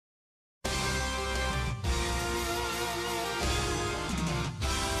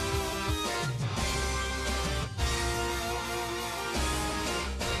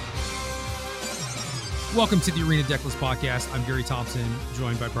Welcome to the Arena Decklist Podcast. I'm Gary Thompson,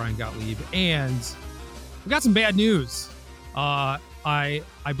 joined by Bryan Gottlieb, and we got some bad news. I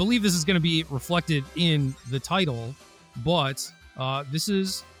believe this is going to be reflected in the title, but this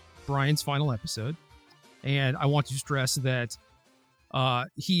is Bryan's final episode, and I want to stress that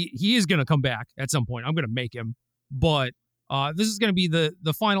he is going to come back at some point. I'm going to make him, but this is going to be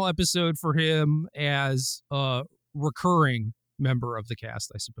the final episode for him as a recurring member of the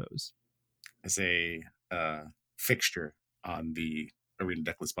cast, I suppose. As a fixture on the Arena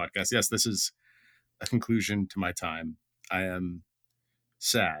Decklist Podcast. Yes, this is a conclusion to my time. I am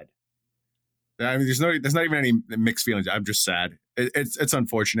sad. I mean, there's not even any mixed feelings. I'm just sad. It's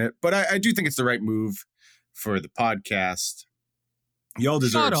unfortunate, but I do think it's the right move for the podcast. Y'all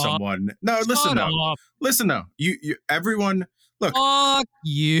deserve someone. No, listen though. Listen though. You everyone look. Fuck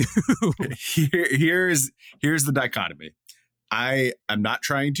you. Here's the dichotomy. I am not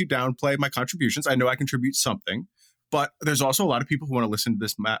trying to downplay my contributions. I know I contribute something, but there's also a lot of people who want to listen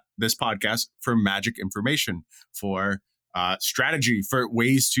to this podcast for magic information, for strategy, for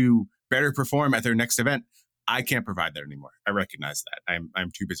ways to better perform at their next event. I can't provide that anymore. I recognize that.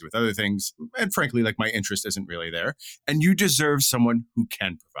 I'm too busy with other things, and frankly, like my interest isn't really there. And you deserve someone who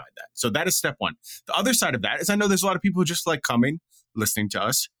can provide that. So that is step one. The other side of that is I know there's a lot of people who just like coming, listening to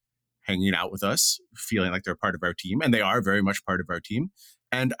us, hanging out with us, feeling like they're part of our team, and they are very much part of our team.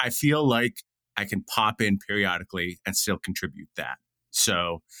 And I feel like I can pop in periodically and still contribute that.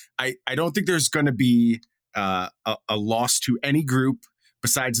 So I don't think there's going to be a loss to any group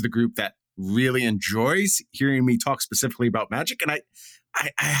besides the group that really enjoys hearing me talk specifically about Magic. And I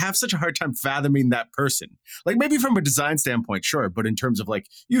have such a hard time fathoming that person. Like maybe from a design standpoint, sure, but in terms of like,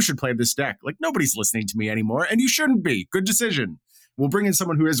 you should play this deck, like nobody's listening to me anymore, and you shouldn't be. Good decision. We'll bring in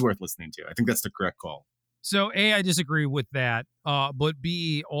someone who is worth listening to. I think that's the correct call. So A, I disagree with that. But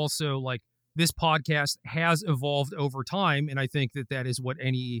B, also like this podcast has evolved over time. And I think that is what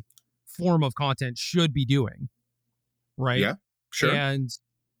any form of content should be doing. Right. Yeah, sure. And,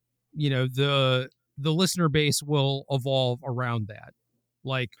 you know, the listener base will evolve around that.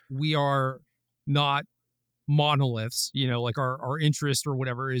 Like we are not monoliths, you know, like our interest or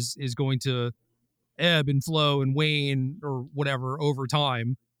whatever is going to ebb and flow and wane or whatever over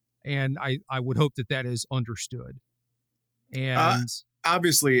time, and I would hope that is understood. And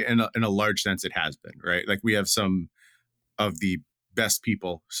obviously in a large sense it has been, right? Like we have some of the best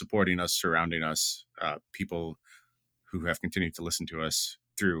people supporting us, surrounding us, people who have continued to listen to us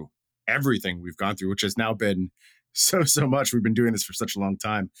through everything we've gone through, which has now been so much. We've been doing this for such a long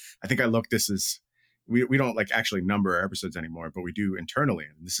time. I think I look, this is we don't like actually number our episodes anymore, but we do internally.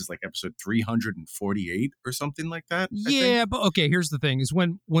 And this is like episode 348 or something like that. Yeah, but okay, here's the thing is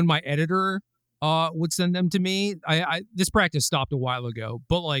when my editor would send them to me, I this practice stopped a while ago,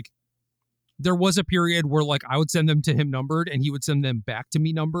 but like there was a period where like I would send them to him numbered and he would send them back to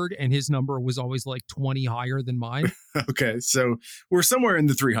me numbered, and his number was always like 20 higher than mine. Okay, so we're somewhere in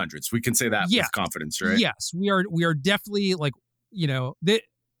the 300s. We can say that with confidence, right? Yes, we are definitely like, you know,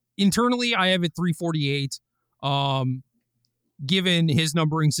 internally, I have it 348. Given his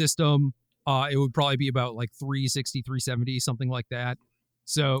numbering system, it would probably be about like 360, 370, something like that.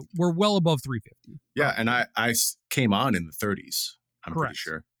 So we're well above 350. Yeah, and I came on in the 30s, I'm Correct. Pretty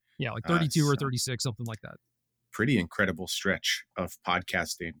sure. Yeah, like 32 or 36, something like that. Pretty incredible stretch of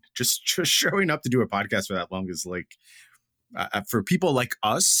podcasting. Just showing up to do a podcast for that long is like, for people like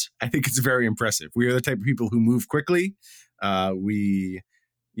us, I think it's very impressive. We are the type of people who move quickly. We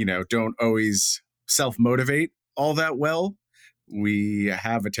don't always self-motivate all that well. We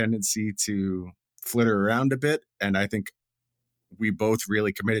have a tendency to flitter around a bit. And I think we both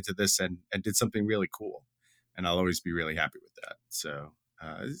really committed to this and did something really cool. And I'll always be really happy with that. So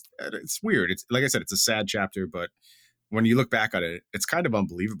it's weird. It's like I said, it's a sad chapter, but when you look back at it, it's kind of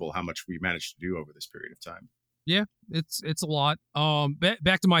unbelievable how much we managed to do over this period of time. Yeah, it's a lot.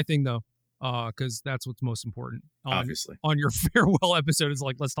 Back to my thing though. Because that's what's most important. Obviously, on your farewell episode is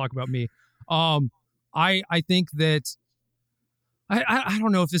like, let's talk about me. I think that I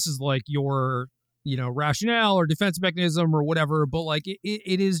don't know if this is like your, you know, rationale or defense mechanism or whatever, but like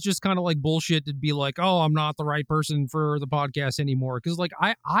it is just kind of like bullshit to be like, oh, I'm not the right person for the podcast anymore. Because like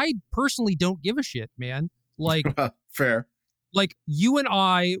I personally don't give a shit, man. Like fair. Like you and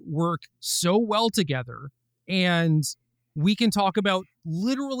I work so well together, and we can talk about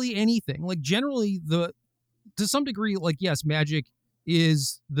literally anything. Like generally to some degree, like, yes, Magic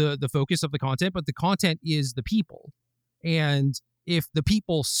is the focus of the content, but the content is the people. And if the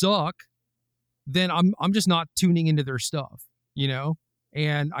people suck, then I'm just not tuning into their stuff, you know?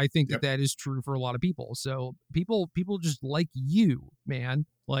 And I think that is true for a lot of people. So people just like you, man.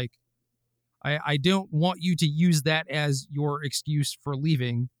 Like I don't want you to use that as your excuse for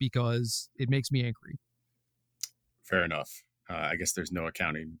leaving because it makes me angry. Fair enough. I guess there's no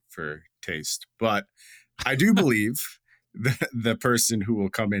accounting for taste, but I do believe the person who will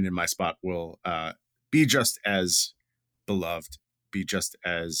come in my spot will be just as beloved, be just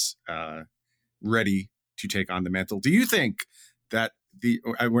as ready to take on the mantle. Do you think that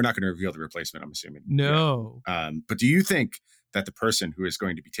we're not going to reveal the replacement, I'm assuming. No. Yeah. But do you think that the person who is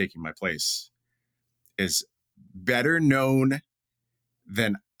going to be taking my place is better known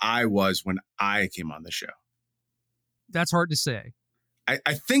than I was when I came on the show? That's hard to say.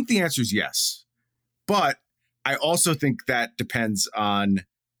 I think the answer is yes. But I also think that depends on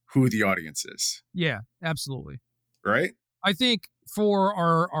who the audience is. Yeah, absolutely. Right? I think for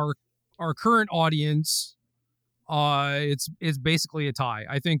our current audience, it's basically a tie.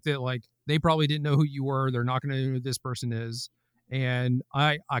 I think that like they probably didn't know who you were. They're not going to know who this person is. And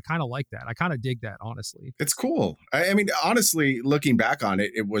I kind of like that. I kind of dig that, honestly. It's cool. I mean, honestly, looking back on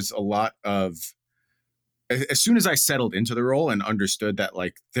it, it was a lot of, as soon as I settled into the role and understood that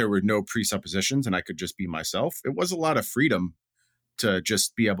like there were no presuppositions and I could just be myself, it was a lot of freedom to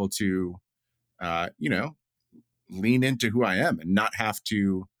just be able to, lean into who I am and not have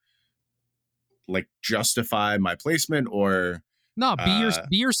to like justify my placement or no,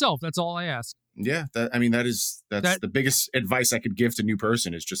 be yourself. That's all I ask. Yeah, that's the biggest advice I could give to new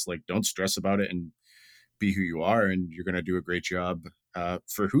person is just like don't stress about it and be who you are, and you're gonna do a great job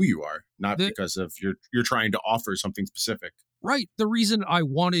for who you are, not because of you're trying to offer something specific. Right. The reason I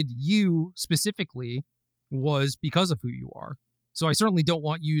wanted you specifically was because of who you are. So I certainly don't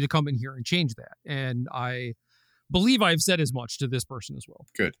want you to come in here and change that. And I believe I've said as much to this person as well.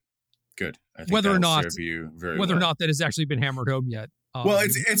 Good. I think whether or not that has actually been hammered home yet. Well,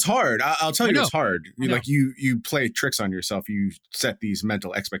 it's hard. I'll tell you, it's hard. Like you play tricks on yourself. You set these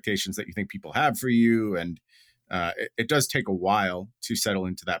mental expectations that you think people have for you, and it does take a while to settle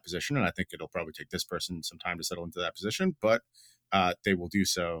into that position. And I think it'll probably take this person some time to settle into that position, but they will do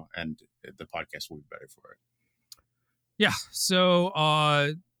so, and the podcast will be better for it. Yeah. So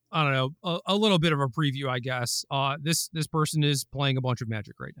I don't know, a little bit of a preview, I guess. This person is playing a bunch of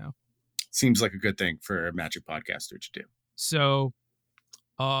Magic right now. Seems like a good thing for a Magic podcaster to do. So,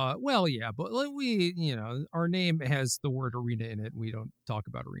 well, yeah, but we, our name has the word arena in it. And we don't talk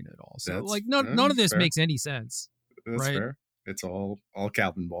about arena at all. So none of this makes any sense. That's right? Fair. It's all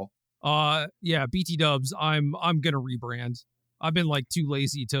Calvin ball. Yeah, BT Dubs. I'm going to rebrand. I've been like too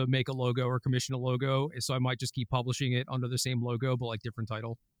lazy to make a logo or commission a logo. So I might just keep publishing it under the same logo, but like different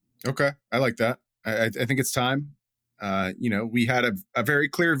title. Okay. I like that. I think it's time. We had a very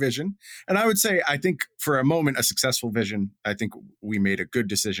clear vision, and I would say, I think for a moment, a successful vision. I think we made a good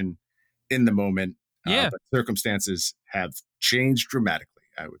decision in the moment. Yeah. But circumstances have changed dramatically,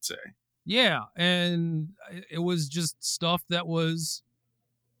 I would say. Yeah. And it was just stuff that was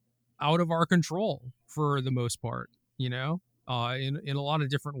out of our control for the most part, in a lot of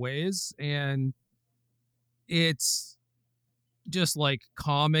different ways. And it's just like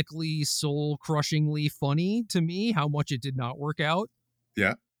comically soul crushingly funny to me how much it did not work out.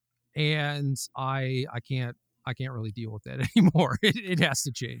 Yeah. And I can't really deal with that anymore. It has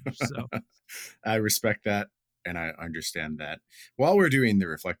to change. So I respect that. And I understand that. While we're doing the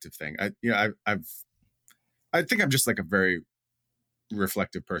reflective thing, I think I'm just like a very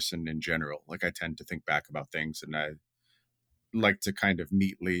reflective person in general. Like I tend to think back about things, and I like to kind of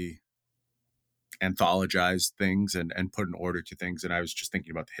neatly anthologize things and put an order to things. And I was just thinking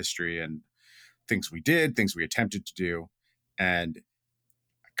about the history and things we did, things we attempted to do, and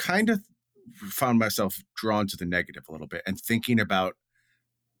I kind of found myself drawn to the negative a little bit and thinking about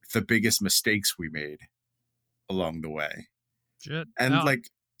the biggest mistakes we made along the way. Shit. And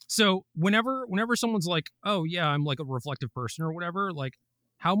so whenever someone's like, oh yeah, I'm like a reflective person or whatever, like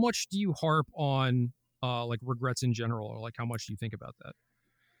how much do you harp on like regrets in general, or like how much do you think about that?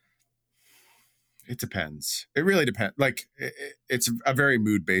 It depends. It really depends. Like it's a very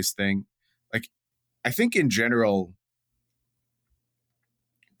mood-based thing. Like I think in general,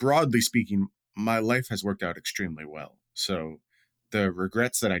 broadly speaking, my life has worked out extremely well. So the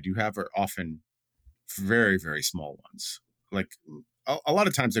regrets that I do have are often very, very small ones. Like a lot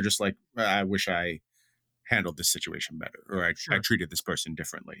of times they're just like, I wish I handled this situation better, or I treated this person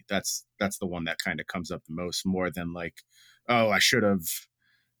differently. That's the one that kind of comes up the most, more than like, oh, I should have,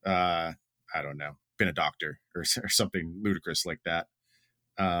 I don't know, been a doctor or something ludicrous like that.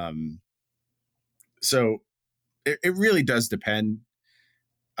 So it really does depend.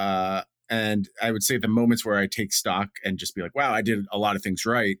 And I would say the moments where I take stock and just be like, wow, I did a lot of things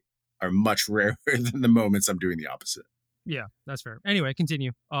right, are much rarer than the moments I'm doing the opposite. Yeah, that's fair. Anyway,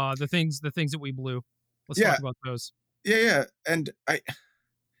 continue. The things that we blew. Let's Yeah, talk about those. yeah. And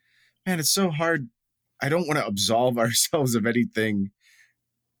man, it's so hard. I don't want to absolve ourselves of anything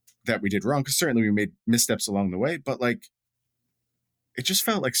that we did wrong, because certainly we made missteps along the way, but like, it just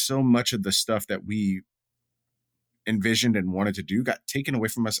felt like so much of the stuff that we envisioned and wanted to do got taken away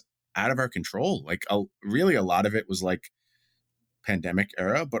from us out of our control. Like, really, a lot of it was like pandemic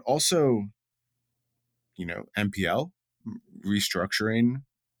era, but also, MPL restructuring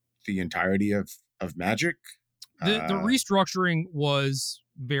the entirety of Magic. The restructuring was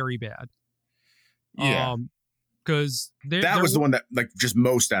very bad. Yeah. Because that was the one that like just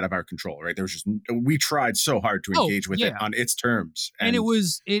most out of our control, right? There was just, we tried so hard to engage with it on its terms, and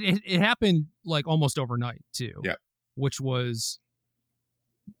it happened like almost overnight too. Yeah, which was,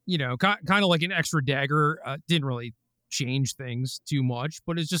 kind of like an extra dagger. Didn't really change things too much,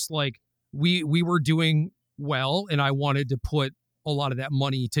 but it's just like we were doing well, and I wanted to put a lot of that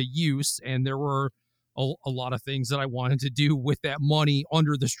money to use, and there were a lot of things that I wanted to do with that money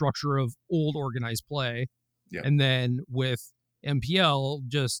under the structure of old organized play. Yeah. And then with MPL,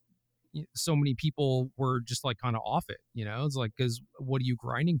 just so many people were just like kind of off it, it's like, because what are you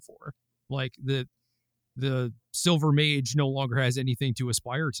grinding for? Like the silver mage no longer has anything to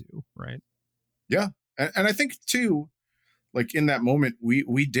aspire to, right? Yeah. And I think too, like in that moment,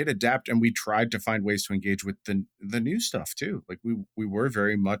 we did adapt, and we tried to find ways to engage with the new stuff too. Like we were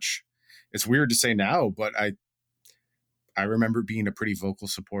very much, it's weird to say now, but I remember being a pretty vocal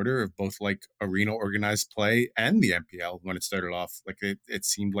supporter of both like arena organized play and the MPL when it started off. Like it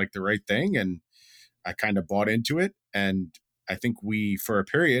seemed like the right thing, and I kind of bought into it. And I think we, for a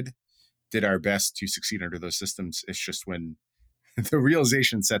period, did our best to succeed under those systems. It's just when the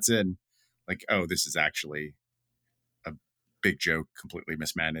realization sets in, like, oh, this is actually a big joke, completely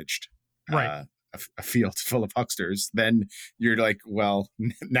mismanaged, right? A field full of hucksters, then you're like, well,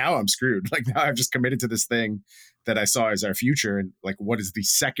 now I'm screwed. Like, now I've just committed to this thing that I saw as our future. And like, what is the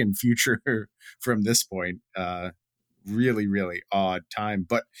second future from this point? Really, really odd time.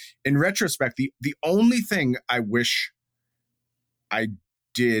 But in retrospect, the only thing I wish I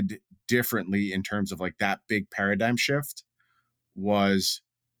did differently in terms of like that big paradigm shift was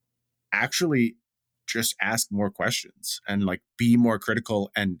actually just ask more questions and like be more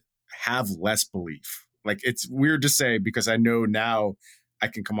critical and have less belief. Like, it's weird to say, because I know now I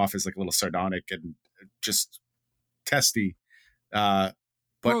can come off as like a little sardonic and just testy. But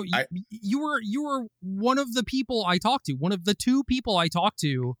bro, you were one of the people I talked to, one of the two people I talked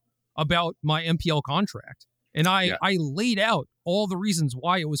to about my MPL contract. And I laid out all the reasons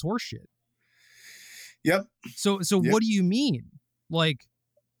why it was horseshit. Yep. So what do you mean? Like,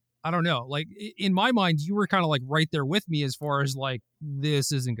 I don't know. Like, in my mind, you were kind of like right there with me as far as like,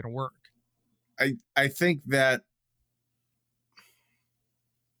 this isn't going to work. I think that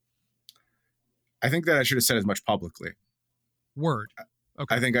I should have said as much publicly. Word.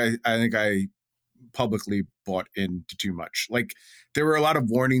 Okay. I think I publicly bought into too much. Like, there were a lot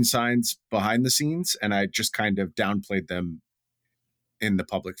of warning signs behind the scenes, and I just kind of downplayed them in the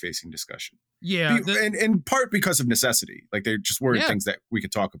public facing discussion. Yeah. In part because of necessity. Like, they just weren't things that we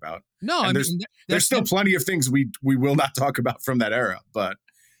could talk about. No, and there's still plenty of things we will not talk about from that era, but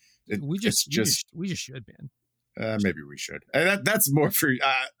we just should, man. Maybe we should. And that's more for,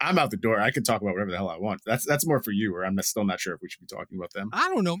 I'm out the door. I can talk about whatever the hell I want. That's more for you, or I'm still not sure if we should be talking about them. I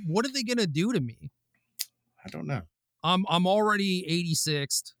don't know. What are they going to do to me? I don't know. I'm already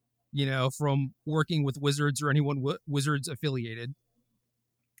 86th, from working with Wizards or anyone Wizards affiliated.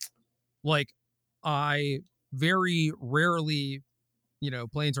 Like, I very rarely,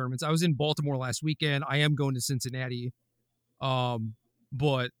 play in tournaments. I was in Baltimore last weekend. I am going to Cincinnati.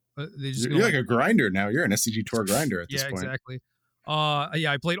 But you're like a grinder now. You're an SCG Tour grinder at this point. Yeah, exactly.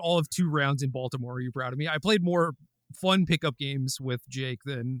 I played all of 2 rounds in Baltimore. Are you proud of me? I played more fun pickup games with Jake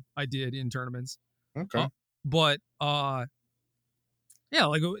than I did in tournaments. Okay. But like,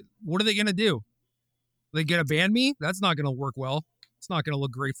 what are they gonna do? They gonna ban me? That's not gonna work well. It's not gonna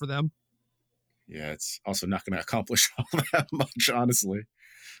look great for them. Yeah, it's also not gonna accomplish all that much, honestly.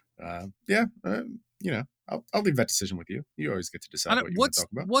 I'll leave that decision with you. You always get to decide what you want to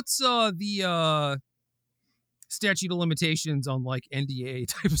talk about. What's the statute of limitations on like NDA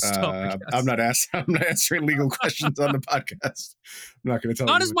type of stuff? I'm not answering legal questions on the podcast. I'm not going to tell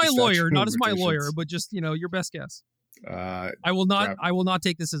you. Not as my lawyer, but just your best guess. I will not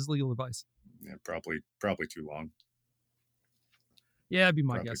take this as legal advice. Yeah, probably too long. Yeah, that'd be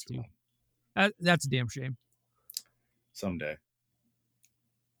my guess too. That's a damn shame. Someday.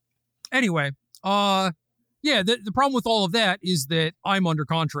 Anyway, the problem with all of that is that I'm under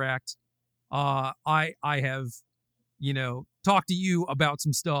contract. I have, talk to you about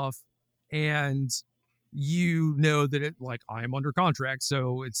some stuff, and that it like I'm under contract,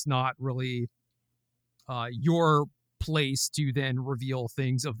 so it's not really your place to then reveal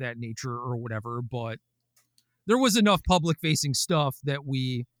things of that nature or whatever. But there was enough public facing stuff that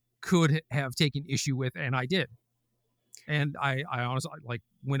we could have taken issue with, and I did. And I honestly, like,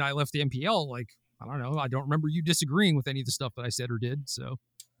 when I left the MPL, like, I don't know, I don't remember you disagreeing with any of the stuff that I said or did. So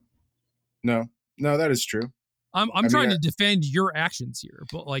No, that is true. I'm trying to defend your actions here,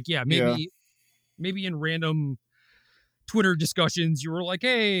 but like, yeah, maybe in random Twitter discussions, you were like,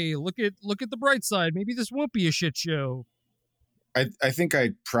 hey, look at the bright side. Maybe this won't be a shit show. I think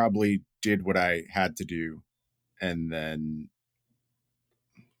I probably did what I had to do. And then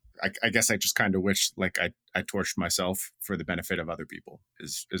I guess I just kind of wish like I torched myself for the benefit of other people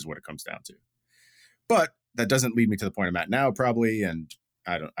is what it comes down to. But that doesn't lead me to the point I'm at now, probably. And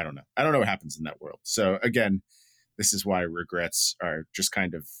I don't know. I don't know what happens in that world. So again, this is why regrets are just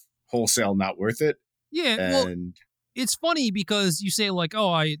kind of wholesale not worth it. Yeah. And well, it's funny because you say like, oh,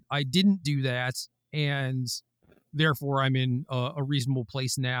 I didn't do that, and therefore I'm in a reasonable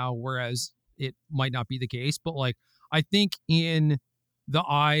place now, whereas it might not be the case. But like, I think in the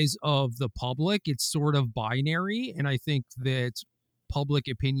eyes of the public, it's sort of binary. And I think that public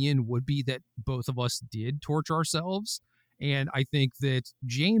opinion would be that both of us did torch ourselves. And I think that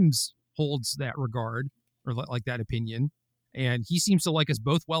James holds that regard, or like that opinion. And he seems to like us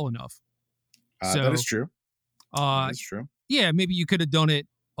both well enough. So that is true. That's true. Yeah, maybe you could have done it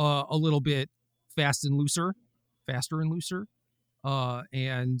a little bit faster and looser.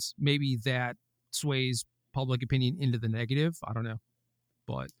 And maybe that sways public opinion into the negative. I don't know.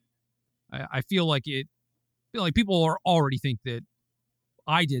 But I feel like people already think that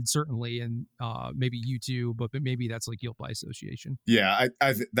I did, certainly, and maybe you too, but maybe that's like guilt by association. Yeah,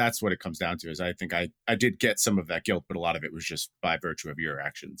 I that's what it comes down to. Is I think I did get some of that guilt, but a lot of it was just by virtue of your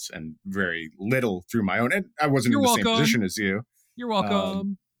actions and very little through my own. And I wasn't in the same position as you. You're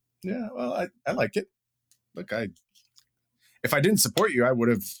welcome. Yeah, well, I like it. Look, if I didn't support you, I would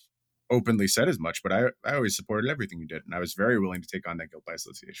have openly said as much, but I always supported everything you did, and I was very willing to take on that guilt by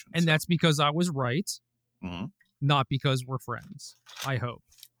association. And that's because I was right, mm-hmm. Not because we're friends, I hope.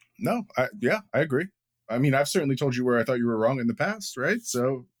 No, I agree. I mean, I've certainly told you where I thought you were wrong in the past, right?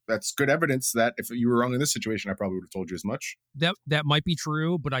 So that's good evidence that if you were wrong in this situation, I probably would have told you as much. That might be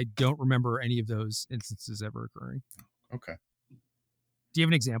true, but I don't remember any of those instances ever occurring. Okay. Do you have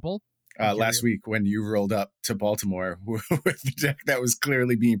an example? Last week when you rolled up to Baltimore with the deck that was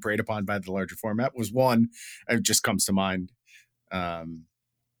clearly being preyed upon by the larger format was one. It just comes to mind.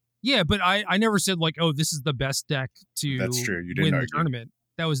 Yeah, but I never said like, oh, this is the best deck to That's true. You didn't win argue. The tournament.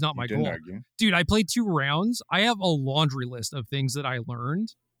 That was not my goal. Argue. Dude, I played 2 rounds. I have a laundry list of things that I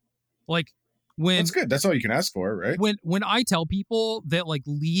learned. Like that's good. That's all you can ask for, right? When I tell people that like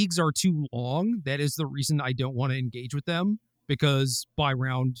leagues are too long, that is the reason I don't want to engage with them. Because by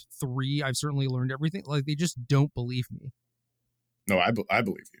round 3, I've certainly learned everything. Like, they just don't believe me. No, I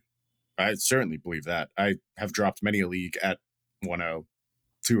believe you. I certainly believe that. I have dropped many a league at 1-0,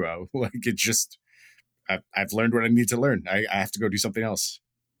 2-0. Like, it's just, I've learned what I need to learn. I have to go do something else.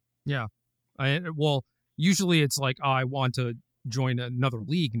 Yeah. Usually it's like, I want to join another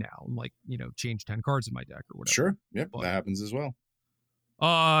league now. And like, change 10 cards in my deck or whatever. Sure. Yep. But that happens as well.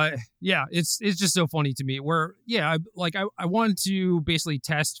 Yeah, it's just so funny to me where, yeah, I wanted to basically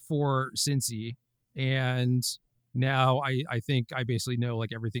test for Cincy, and now I think I basically know like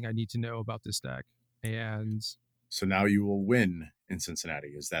everything I need to know about this deck. And so now you will win in Cincinnati.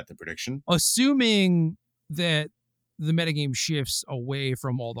 Is that the prediction? Assuming that the metagame shifts away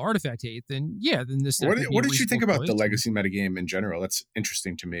from all the artifact hate, then yeah, then this. What did you think about the legacy metagame in general? That's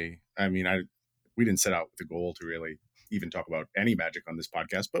interesting to me. I mean, we didn't set out with the goal to really even talk about any Magic on this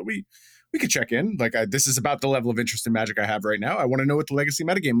podcast, but we could check in. Like, this is about the level of interest in Magic I have right now. I want to know what the legacy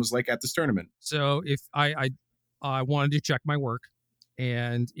metagame was like at this tournament. So if I wanted to check my work,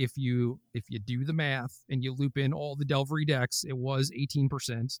 and if you do the math and you loop in all the Delvery decks, it was 18%.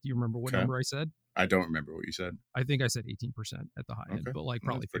 Do you remember what number I said? I don't remember what you said. I think I said 18% at the high end, but like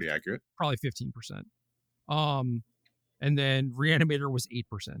probably pretty accurate. Probably 15%. And then Reanimator was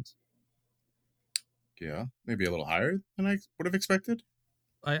 8%. Yeah, maybe a little higher than I would have expected.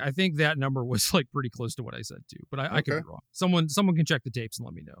 I think that number was like pretty close to what I said too, but I could be wrong. Someone can check the tapes and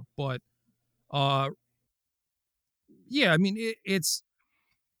let me know. But yeah, I mean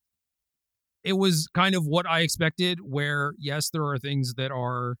it was kind of what I expected. Where yes, there are things that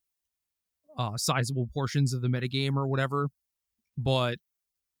are sizable portions of the metagame or whatever, but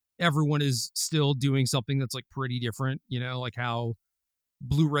everyone is still doing something that's like pretty different. Like how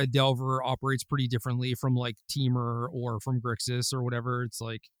Blue Red Delver operates pretty differently from like Teamer or from Grixis or whatever. It's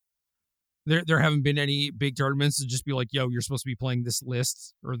like there haven't been any big tournaments to just be like, yo, you're supposed to be playing this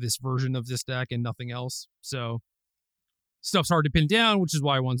list or this version of this deck and nothing else. So stuff's hard to pin down, which is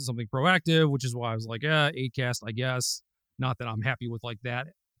why I wanted something proactive, which is why I was like, 8-cast, I guess. Not that I'm happy with like that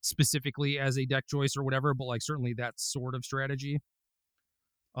specifically as a deck choice or whatever, but like certainly that sort of strategy.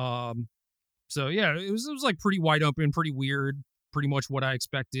 So yeah, it was like pretty wide open, pretty weird, pretty much what I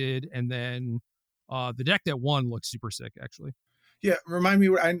expected. And then the deck that won looked super sick, actually. Yeah, remind me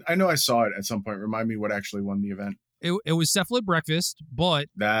what I know I saw it at some point. Remind me what actually won the event. It was Cephalid Breakfast, but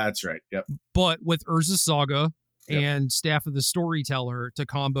that's right. Yep. But with Urza's Saga and Staff of the Storyteller to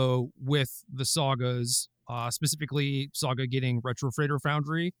combo with the sagas, specifically Saga getting Retro Freighter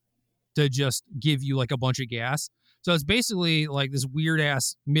Foundry to just give you like a bunch of gas. So it's basically like this weird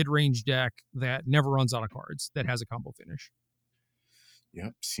ass mid-range deck that never runs out of cards that has a combo finish.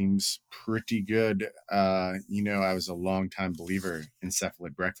 Yep, seems pretty good. I was a longtime believer in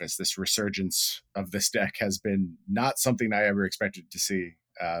Cephalid Breakfast. This resurgence of this deck has been not something I ever expected to see,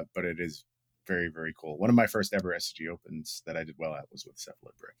 but it is very, very cool. One of my first ever SCG opens that I did well at was with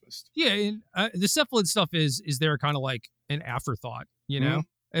Cephalid Breakfast. Yeah, and the Cephalid stuff is there kind of like an afterthought, you know?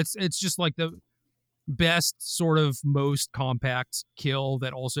 Mm-hmm. It's just like the best sort of most compact kill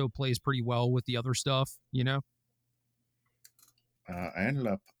that also plays pretty well with the other stuff, you know? I ended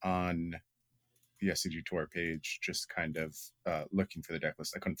up on the SCG Tour page just kind of looking for the deck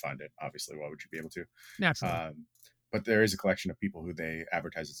list. I couldn't find it, obviously. Why would you be able to? Naturally. But there is a collection of people who they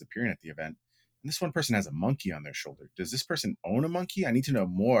advertise as appearing at the event. And this one person has a monkey on their shoulder. Does this person own a monkey? I need to know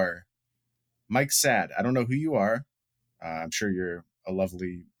more. Mike Sad, I don't know who you are. I'm sure you're a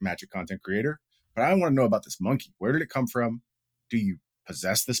lovely Magic content creator. But I want to know about this monkey. Where did it come from? Do you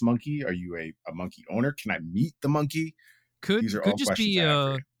possess this monkey? Are you a monkey owner? Can I meet the monkey? These are all questions I have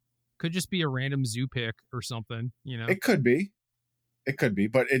for you. Could just be a random zoo pick or something, you know? It could be,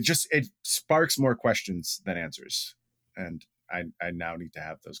 but it sparks more questions than answers. And I now need to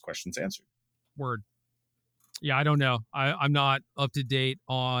have those questions answered. Word. Yeah, I don't know. I'm not up to date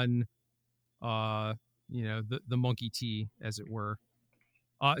on, the monkey tea, as it were.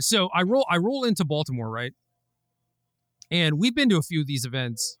 So I roll into Baltimore, right? And we've been to a few of these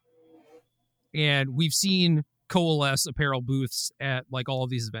events, and we've seen Coalesce apparel booths at like all of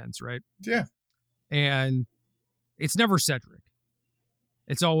these events, right? Yeah. And it's never Cedric.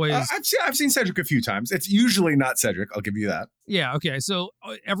 It's always I've seen Cedric a few times. It's usually not Cedric. I'll give you that. Yeah. Okay. So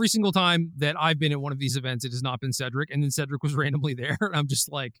every single time that I've been at one of these events, it has not been Cedric, and then Cedric was randomly there, and I'm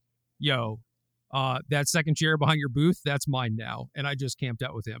just like, yo, that second chair behind your booth, that's mine now. And I just camped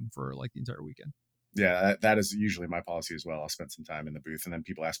out with him for like the entire weekend. Yeah, that is usually my policy as well. I'll spend some time in the booth, and then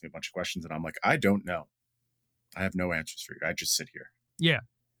people ask me a bunch of questions, and I'm like, I don't know. I have no answers for you. I just sit here. Yeah.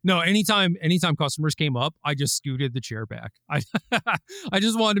 No, anytime customers came up, I just scooted the chair back. I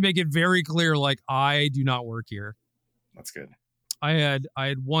just wanted to make it very clear, like, I do not work here. That's good. I had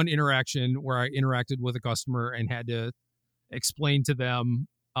one interaction where I interacted with a customer and had to explain to them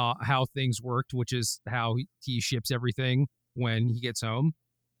how things worked, which is how he ships everything when he gets home.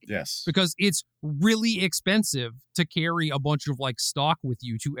 Yes. Because it's really expensive to carry a bunch of like stock with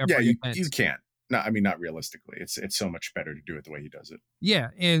you to every event. You can't. No, I mean, not realistically. It's so much better to do it the way he does it. Yeah,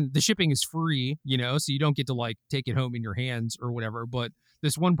 and the shipping is free, so you don't get to like take it home in your hands or whatever. But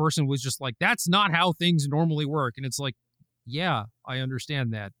this one person was just like, that's not how things normally work. And it's like, yeah, I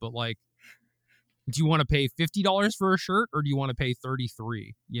understand that. But like, do you want to pay $50 for a shirt or do you want to pay $33?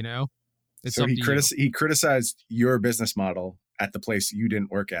 It's so he criticized your business model at the place you didn't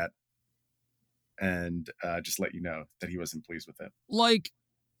work at, and just let you know that he wasn't pleased with it. Like,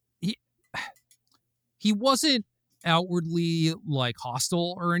 he wasn't outwardly like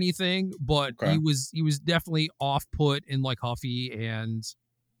hostile or anything, but okay. he was definitely off put and like huffy and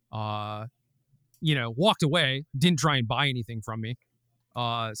walked away, didn't try and buy anything from me.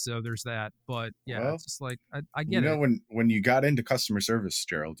 So there's that. But yeah, well, it's just like I get it. When you got into customer service,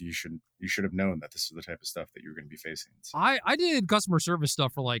 Gerald, you should have known that this is the type of stuff that you were going to be facing. So. I did customer service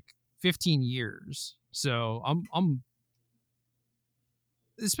stuff for like 15 years. So I'm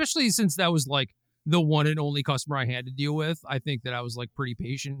especially since that was like the one and only customer I had to deal with, I think that I was like pretty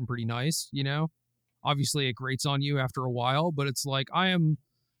patient and pretty nice, Obviously it grates on you after a while, but it's like I am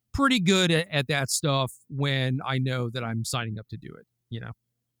pretty good at that stuff when I know that I'm signing up to do it,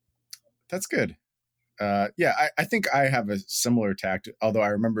 That's good. I think I have a similar tact, although I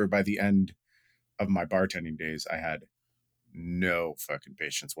remember by the end of my bartending days, I had no fucking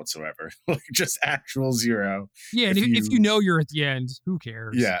patience whatsoever. Like just actual zero. Yeah, and if you know you're at the end, who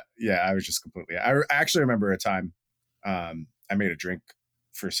cares? Yeah, I was just completely. I actually remember a time I made a drink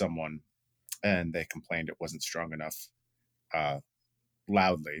for someone, and they complained it wasn't strong enough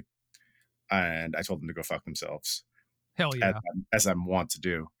loudly. And I told them to go fuck themselves. Hell yeah. As I'm wont to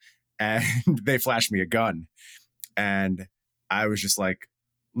do. And they flashed me a gun. And I was just like,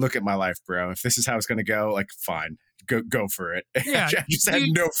 look at my life, bro. If this is how it's going to go, like, fine, go for it. Yeah, I just had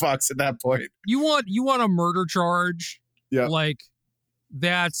no fucks at that point. You want a murder charge? Yeah. Like,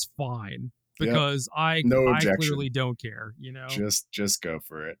 that's fine. Because I clearly don't care, you know? Just go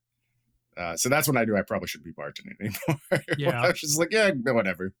for it. So that's when I knew I probably shouldn't be bartending anymore. Yeah. I was just like, yeah,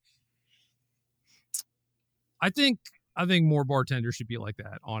 whatever. I think more bartenders should be like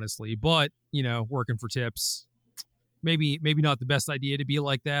that, honestly. But, you know, working for tips, maybe not the best idea to be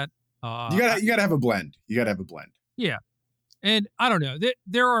like that. You gotta have a blend. Yeah. And I don't know.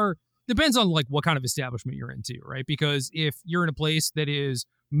 Depends on like what kind of establishment you're into, right? Because if you're in a place that is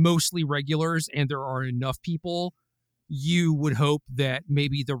mostly regulars and there are enough people, you would hope that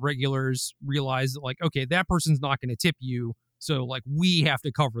maybe the regulars realize that, like, okay, that person's not going to tip you. So like we have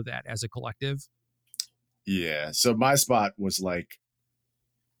to cover that as a collective. Yeah. So my spot was like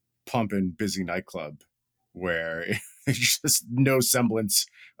pumping busy nightclub where just no semblance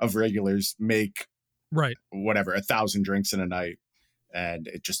of regulars make right whatever 1,000 drinks in a night, and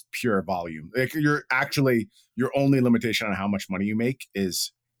it just pure volume. Like your only limitation on how much money you make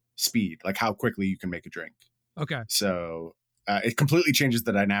is speed, like how quickly you can make a drink. Okay. So it completely changes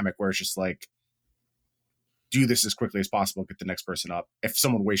the dynamic where it's just like, do this as quickly as possible, get the next person up. If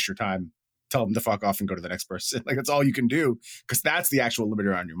someone wastes your time, tell them to fuck off and go to the next person. Like, that's all you can do, because that's the actual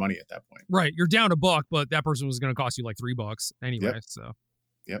limiter on your money at that point. Right. You're down $1, but that person was going to cost you like $3 anyway. Yep. So.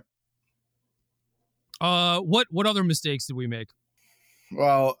 Yep. What other mistakes did we make?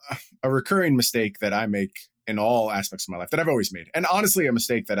 Well, a recurring mistake that I make in all aspects of my life that I've always made, and honestly, a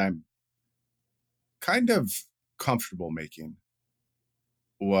mistake that I'm kind of comfortable making,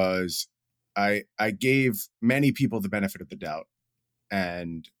 was I gave many people the benefit of the doubt,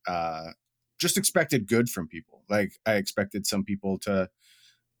 and just expected good from people. Like, I expected some people to,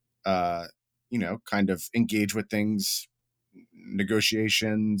 kind of engage with things,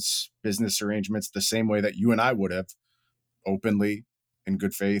 negotiations, business arrangements, the same way that you and I would have, openly, in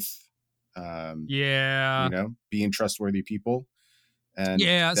good faith. Being trustworthy people. And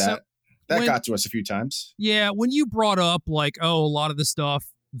that got to us a few times. Yeah. When you brought up like, oh, a lot of the stuff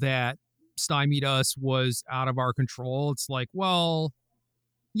that stymied us was out of our control, it's like, well,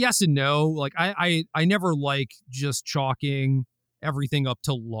 yes and no. Like I never like just chalking everything up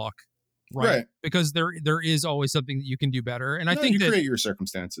to luck, right? Because there is always something that you can do better, and I think you create your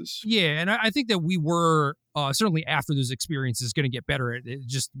circumstances. Yeah, and I think that we were certainly after those experiences going to get better at it.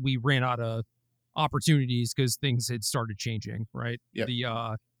 Just we ran out of opportunities because things had started changing, right? Yep.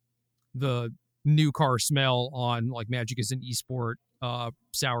 The new car smell on like Magic is an esport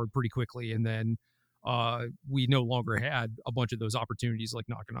soured pretty quickly, and then we no longer had a bunch of those opportunities like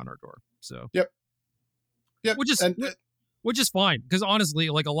knocking on our door. So yep, which is fine, because honestly,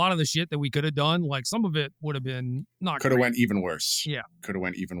 like a lot of the shit that we could have done, like some of it would have been could have went even worse. Yeah, could have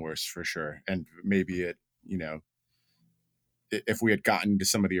went even worse for sure. And maybe it, if we had gotten to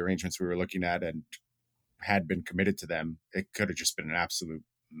some of the arrangements we were looking at and had been committed to them, it could have just been an absolute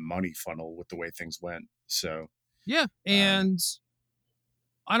money funnel with the way things went. So yeah, and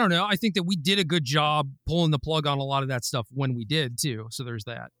I don't know. I think that we did a good job pulling the plug on a lot of that stuff when we did too. So there's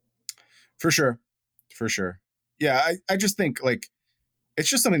that. For sure. Yeah, I just think like it's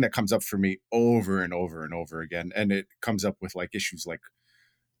just something that comes up for me over and over and over again, and it comes up with like issues like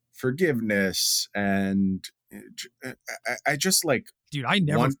forgiveness, and I just like, dude, I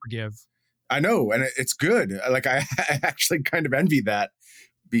never forgive. I know, and it's good. Like I actually kind of envy that,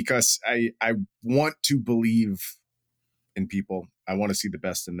 because I want to believe in people. I want to see the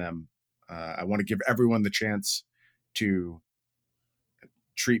best in them. I want to give everyone the chance to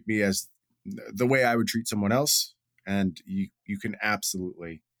treat me as the way I would treat someone else. And you can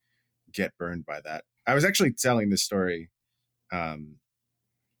absolutely get burned by that. I was actually telling this story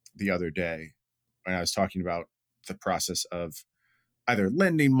the other day when I was talking about the process of either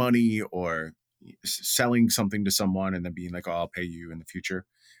lending money or selling something to someone and then being like, oh, I'll pay you in the future.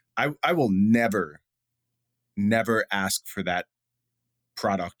 I will never ask for that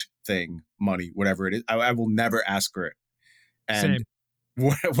product, thing, money, whatever it is. I will never ask for it. And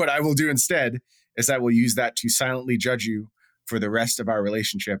what I will do instead is I will use that to silently judge you for the rest of our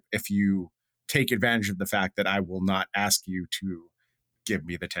relationship if you take advantage of the fact that I will not ask you to give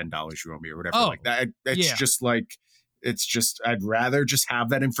me the $10 you owe me or whatever like that. It's just like, I'd rather just have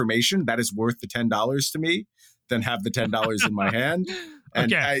that information that is worth the $10 to me than have the $10 in my hand.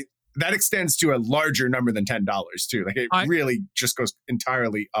 And that extends to a larger number than $10 too. Like it really just goes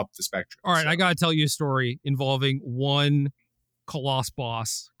entirely up the spectrum. All right, I got to tell you a story involving one Colossus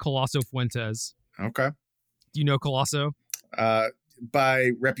boss, Colosso Fuentes. Okay. Do you know Colosso?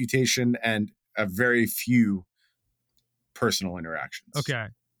 By reputation and a very few personal interactions. Okay.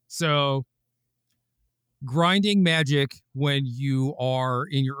 So grinding Magic when you are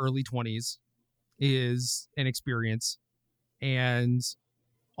in your early 20s is an experience, and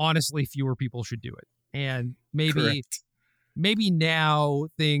honestly, fewer people should do it. And maybe now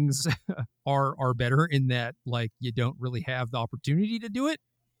things are better in that, like, you don't really have the opportunity to do it.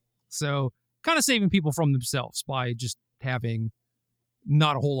 So kind of saving people from themselves by just having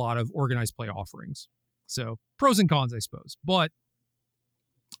not a whole lot of organized play offerings. So pros and cons, I suppose. But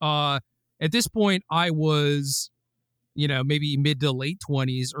at this point, I was, maybe mid to late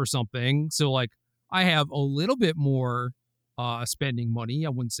 20s or something. So like I have a little bit more spending money. I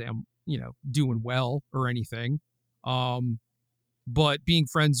wouldn't say I'm, doing well or anything. But being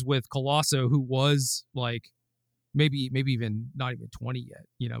friends with Colosso, who was like maybe even not even 20 yet,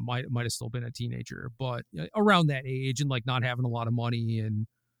 might have still been a teenager, but around that age, and like not having a lot of money, and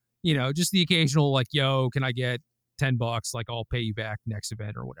just the occasional like, yo, can I get $10? Like, I'll pay you back next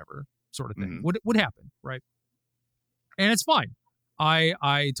event or whatever sort of thing would happen, right? And it's fine.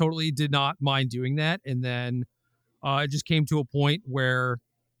 I totally did not mind doing that. And then it just came to a point where,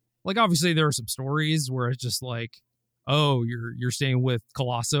 like, obviously there are some stories where it's just like, oh, you're staying with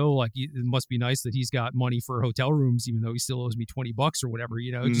Colosso, like it must be nice that he's got money for hotel rooms, even though he still owes me $20 or whatever,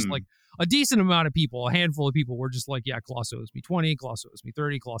 just like a decent amount of people, a handful of people were just like, yeah, Colosso owes me 20, Colosso owes me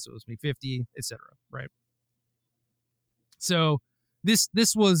 30, Colosso owes me 50, etc. Right. So this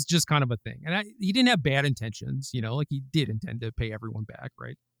was just kind of a thing. And he didn't have bad intentions, like he did intend to pay everyone back.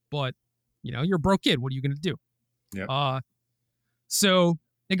 Right. But, you're a broke kid. What are you going to do? Yeah. So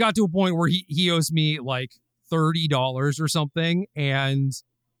it got to a point where he owes me like $30 or something, and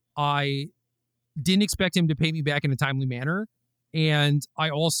I didn't expect him to pay me back in a timely manner, and I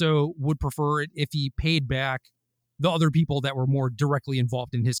also would prefer it if he paid back the other people that were more directly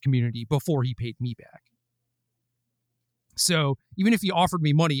involved in his community before he paid me back. So even if he offered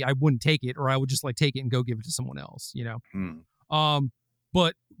me money, I wouldn't take it, or I would just like take it and go give it to someone else,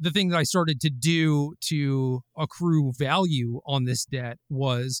 But the thing that I started to do to accrue value on this debt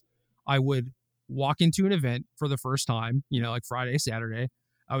was I would walk into an event for the first time, like Friday, Saturday.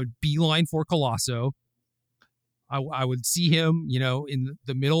 I would beeline for Colosso. I would see him, in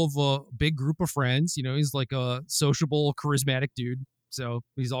the middle of a big group of friends. He's like a sociable, charismatic dude. So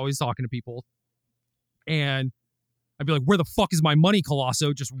he's always talking to people. And I'd be like, where the fuck is my money,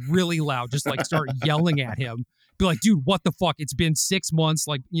 Colosso? Just really loud, just like start yelling at him. Be like, dude, what the fuck? It's been 6 months,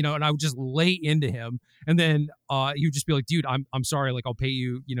 like, and I would just lay into him. And then he would just be like, dude, I'm sorry, like I'll pay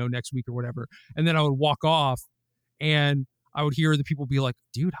you, next week or whatever. And then I would walk off, and I would hear the people be like,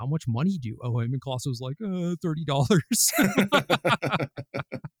 dude, how much money do you owe him? And Colosso was like, $30.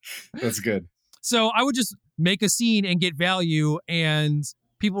 That's good. So I would just make a scene and get value, and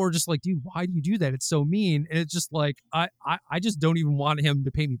people were just like, dude, why do you do that? It's so mean. And it's just like, I just don't even want him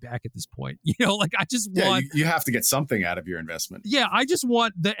to pay me back at this point. Like I just want... you have to get something out of your investment. Yeah, I just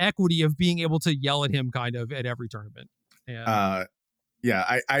want the equity of being able to yell at him kind of at every tournament. And,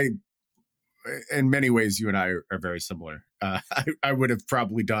 I in many ways, you and I are very similar. I would have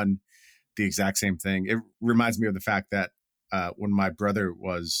probably done the exact same thing. It reminds me of the fact that when my brother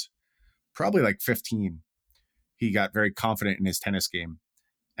was probably like 15, he got very confident in his tennis game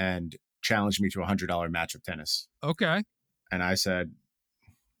and challenged me to a $100 match of tennis. Okay. And I said,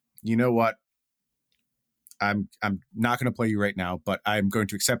 you know what? I'm not going to play you right now, but I'm going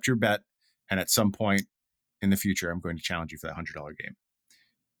to accept your bet. And at some point in the future, I'm going to challenge you for that $100 game.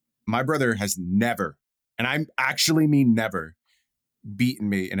 My brother has never, and I actually mean never, beaten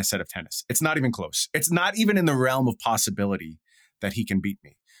me in a set of tennis. It's not even close. It's not even in the realm of possibility that he can beat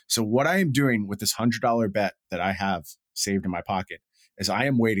me. So what I am doing with this $100 bet that I have saved in my pocket is I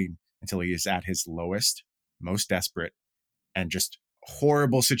am waiting until he is at his lowest, most desperate, and just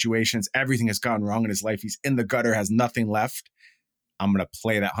horrible situations. Everything has gone wrong in his life. He's in the gutter, has nothing left. I'm going to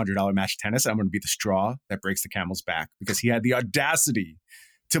play that $100 match of tennis. I'm going to be the straw that breaks the camel's back because he had the audacity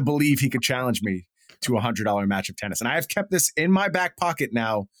to believe he could challenge me to a $100 match of tennis. And I have kept this in my back pocket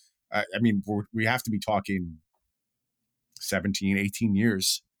now. We have to be talking 17, 18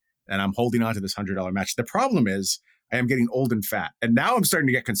 years. And I'm holding on to this $100 match. The problem is I am getting old and fat. And now I'm starting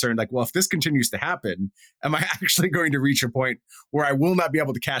to get concerned, like, well, if this continues to happen, am I actually going to reach a point where I will not be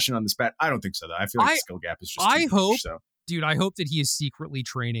able to cash in on this bet? I don't think so, though. I feel like the skill gap is just too much, Dude, I hope that he is secretly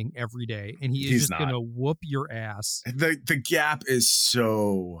training every day and he's just going to whoop your ass. The gap is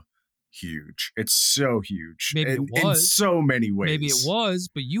so huge. It's so huge. Maybe it in was. so many ways. Maybe it was,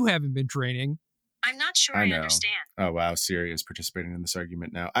 but you haven't been training. I'm not sure I understand. Oh, wow. Siri is participating in this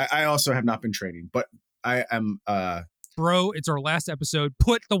argument now. I also have not been training, but I am... Bro, it's our last episode.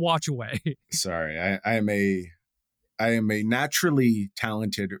 Put the watch away. Sorry. I am a naturally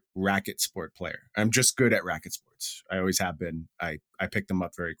talented racket sport player. I'm just good at racket sports. I always have been. I picked them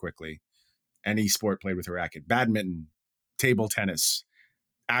up very quickly. Any sport played with a racket. Badminton, table tennis,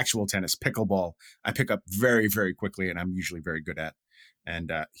 actual tennis, pickleball, I pick up very, very quickly, and I'm usually very good at.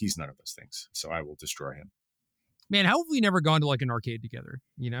 And he's none of those things, so I will destroy him. Man, how have we never gone to like an arcade together,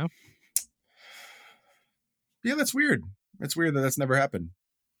 you know? Yeah, that's weird. It's weird that that's never happened.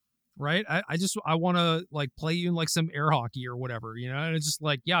 Right? I want to like play you in like some air hockey or whatever, you know? And it's just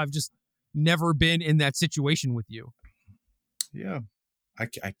like, yeah, I've just never been in that situation with you. Yeah. I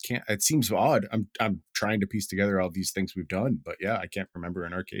can't, it seems odd. I'm trying to piece together all these things we've done, but yeah, I can't remember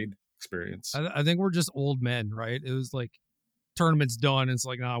an arcade experience. I think we're just old men, right? It was like tournament's done. And it's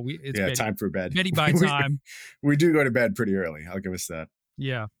like, nah, it's time for bed. Betty by time. We do go to bed pretty early. I'll give us that.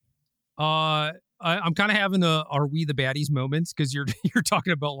 Yeah. I'm kind of having are we the baddies moments, because you're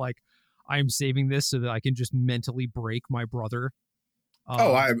talking about like I'm saving this so that I can just mentally break my brother.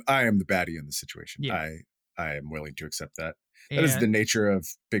 I am the baddie in the situation. Yeah. I am willing to accept that. That is the nature of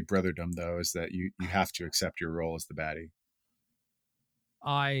Big Brotherdom, though, is that you have to accept your role as the baddie.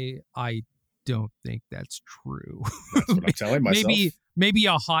 I don't think that's true. That's what I'm telling myself. Maybe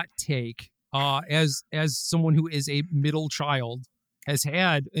a hot take. As someone who is a middle child, has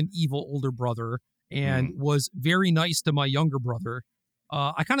had an evil older brother and was very nice to my younger brother.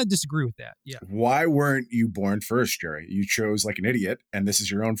 I kind of disagree with that. Yeah. Why weren't you born first, Jerry? You chose like an idiot, and this is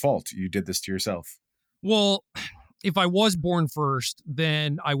your own fault. You did this to yourself. Well, if I was born first,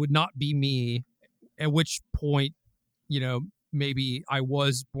 then I would not be me, at which point, you know, maybe I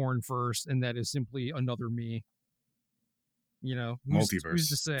was born first and that is simply another me. You know, multiverse. Who's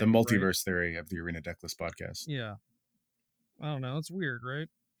to say, the multiverse right? Theory of the Arena Deckless podcast. Yeah. I don't know. It's weird, right?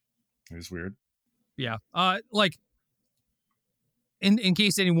 It is weird. Yeah. Like, in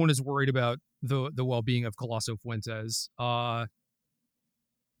case anyone is worried about the well-being of Colosso Fuentes, for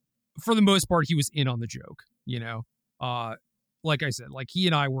the most part, he was in on the joke, you know? Like I said, like he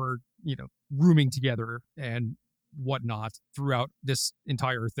and I were, you know, rooming together and whatnot throughout this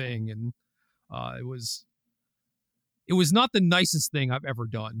entire thing. And it was not the nicest thing I've ever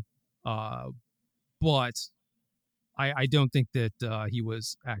done. But I don't think that he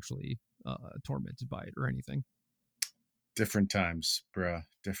was actually tormented by it or anything. Different times, bruh.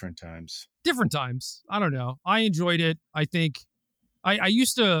 Different times. Different times. I don't know. I enjoyed it. I think I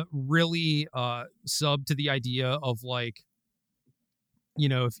used to really sub to the idea of like, you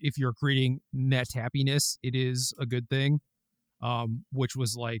know, if you're creating net happiness, it is a good thing. Which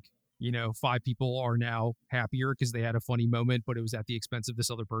was like, you know, 5 people are now happier because they had a funny moment, but it was at the expense of this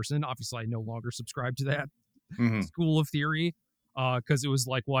other person. Obviously, I no longer subscribe to that school of theory, because it was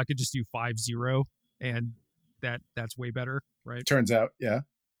like, well, I could just do 5-0 and that's way better, right? Turns out, yeah.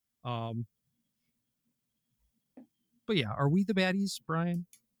 But yeah, are we the baddies, Brian?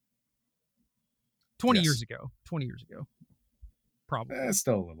 20 years ago, probably.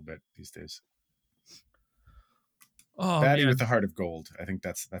 Still a little bit these days. Oh, baddie man. with the heart of gold. I think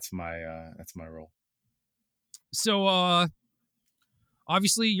that's my role. So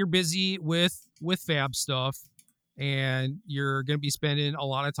obviously you're busy with fab stuff, and you're going to be spending a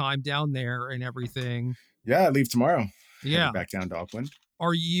lot of time down there and everything. Yeah, I leave tomorrow. Yeah. Back down to Auckland.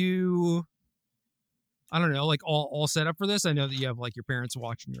 Are you, I don't know, like all set up for this? I know that you have like your parents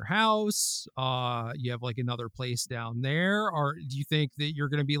watching your house. You have like another place down there. Or do you think that you're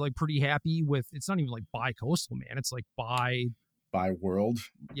going to be like pretty happy with, it's not even like bi-coastal, man. It's like bi world.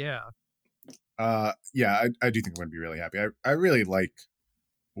 Yeah. Yeah, I do think I'm going to be really happy. I really like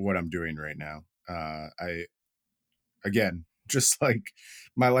what I'm doing right now. Again, just like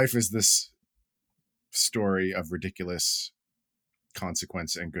my life is this story of ridiculous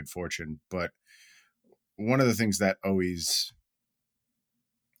consequence and good fortune. But one of the things that always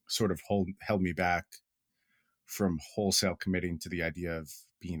sort of held me back from wholesale committing to the idea of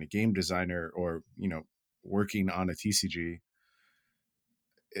being a game designer or, you know, working on a TCG,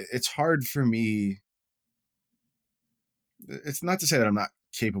 it's hard for me. It's not to say that I'm not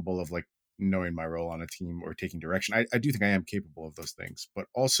capable of like knowing my role on a team or taking direction. I do think I am capable of those things, but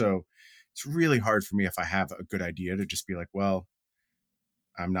also it's really hard for me if I have a good idea to just be like, well,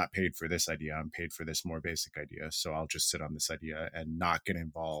 I'm not paid for this idea. I'm paid for this more basic idea. So I'll just sit on this idea and not get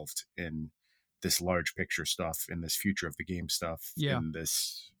involved in this large picture stuff, in this future of the game stuff, in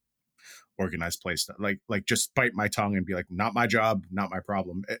this organized place. Like just bite my tongue and be like, not my job, not my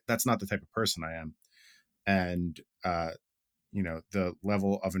problem. That's not the type of person I am. And, the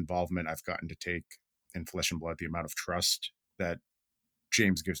level of involvement I've gotten to take in Flesh and Blood, the amount of trust that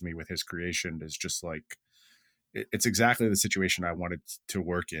James gives me with his creation is just like, it's exactly the situation I wanted to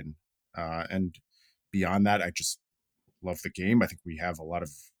work in. And beyond that, I just love the game. I think we have a lot of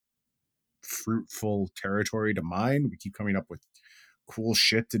fruitful territory to mine. We keep coming up with cool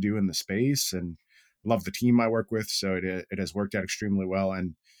shit to do in the space, and love the team I work with. So it has worked out extremely well.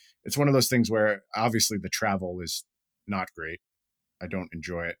 And it's one of those things where obviously the travel is not great. I don't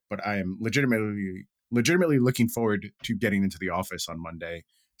enjoy it, but I am legitimately looking forward to getting into the office on Monday,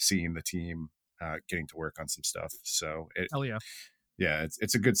 seeing the team, getting to work on some stuff. So hell yeah. Yeah,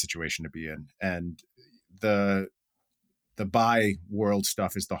 it's a good situation to be in. And the buy world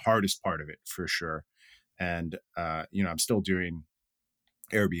stuff is the hardest part of it for sure. And I'm still doing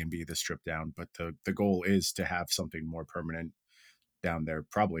Airbnb this trip down, but the goal is to have something more permanent down there,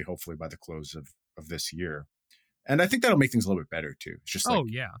 probably hopefully by the close of this year. And I think that'll make things a little bit better too. It's just like,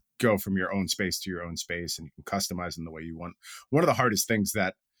 go from your own space to your own space, and you can customize them the way you want. One of the hardest things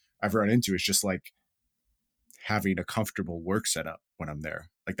that I've run into is just like having a comfortable work setup when I'm there.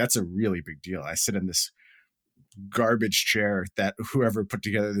 Like that's a really big deal. I sit in this garbage chair that whoever put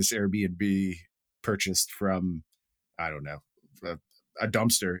together this Airbnb purchased from, I don't know, a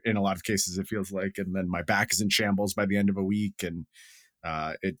dumpster in a lot of cases, it feels like. And then my back is in shambles by the end of a week. And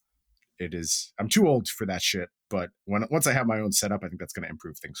it is, I'm too old for that shit. But once I have my own setup, I think that's going to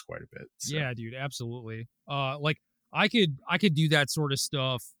improve things quite a bit. So. Yeah, dude, absolutely. Like I could do that sort of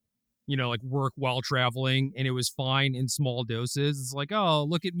stuff, like work while traveling, and it was fine in small doses. It's like, oh,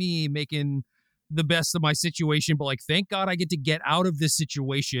 look at me making the best of my situation, but like, thank God I get to get out of this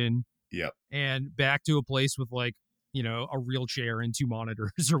situation. Yep. And back to a place with like, a real chair and 2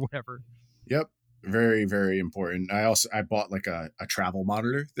 monitors or whatever. Yep. Very, very important. I bought like a travel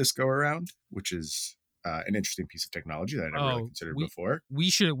monitor this go around, which is an interesting piece of technology that I never really considered before. We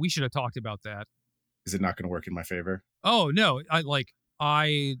should have talked about that. Is it not going to work in my favor? Oh no.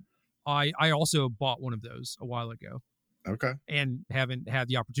 I also bought one of those a while ago. Okay. And haven't had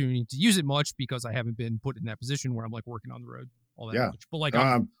the opportunity to use it much because I haven't been put in that position where I'm like working on the road all that much. But like,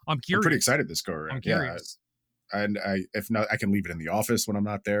 I'm curious. I'm pretty excited this go around. I'm curious. Yeah. And if not, I can leave it in the office when I'm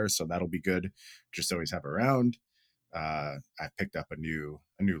not there. So that'll be good. Just always have it around. I picked up a new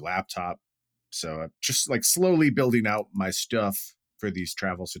laptop. So I'm just like slowly building out my stuff for these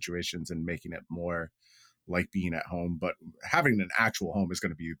travel situations and making it more like being at home. But having an actual home is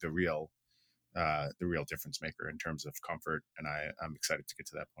going to be the real difference maker in terms of comfort. And I'm excited to get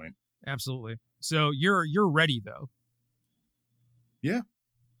to that point. Absolutely. So you're ready though. Yeah.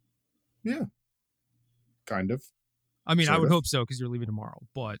 Kind of. I mean, I would hope so because you're leaving tomorrow.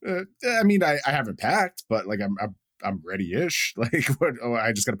 But I mean, I haven't packed, but like I'm ready-ish. Like,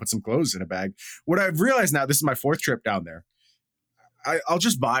 I just got to put some clothes in a bag. What I've realized now, this is my 4th trip down there. I'll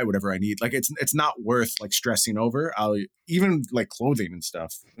just buy whatever I need. Like, it's not worth like stressing over. I'll even like clothing and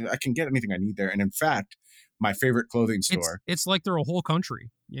stuff. I can get anything I need there. And in fact, my favorite clothing store. It's like they're a whole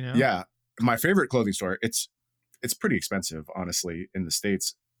country, Yeah, my favorite clothing store. It's pretty expensive, honestly, in the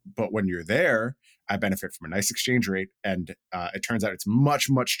States. But when you're there, I benefit from a nice exchange rate. And it turns out it's much,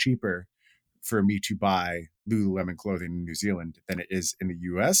 much cheaper for me to buy Lululemon clothing in New Zealand than it is in the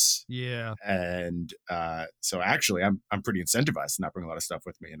US. Yeah. And so actually I'm pretty incentivized to not bring a lot of stuff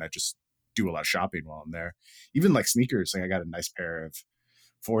with me. And I just do a lot of shopping while I'm there. Even like sneakers. Like I got a nice pair of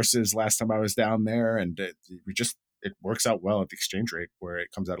Forces last time I was down there, and it works out well at the exchange rate where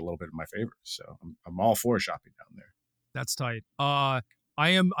it comes out a little bit in my favor. So I'm all for shopping down there. That's tight.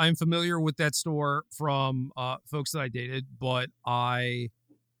 I'm familiar with that store from folks that I dated, but I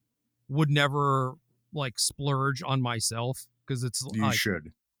would never like splurge on myself because it's you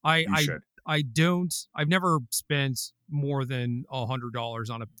should. I've never spent more than $100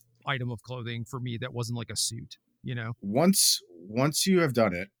 on an item of clothing for me that wasn't like a suit, Once you have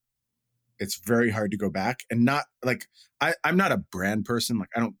done it, it's very hard to go back. And not like I'm not a brand person. Like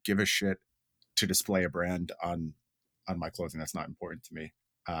I don't give a shit to display a brand on my clothing. That's not important to me.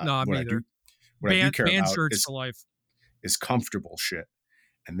 No, me either. What I do care band about shirts for life is comfortable shit.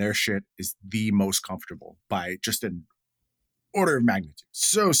 And their shit is the most comfortable by just an order of magnitude.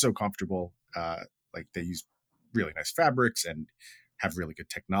 So comfortable. Like they use really nice fabrics and have really good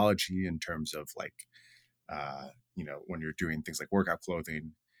technology in terms of like, when you're doing things like workout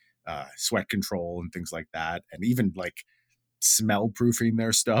clothing, sweat control and things like that. And even like smell proofing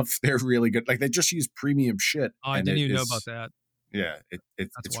their stuff. They're really good. Like they just use premium shit. Oh, I didn't even know about that. Yeah.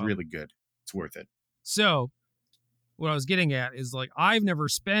 It's really good. It's worth it. So what I was getting at is like I've never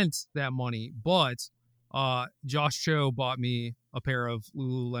spent that money, but Josh Cho bought me a pair of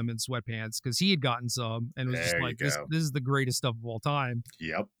Lululemon sweatpants because he had gotten some and was just There like, you this go. is the greatest stuff of all time.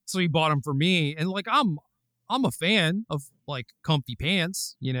 Yep. So he bought them for me, and like I'm a fan of like comfy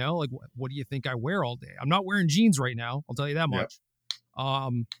pants, you know. Like what do you think I wear all day? I'm not wearing jeans right now, I'll tell you that much.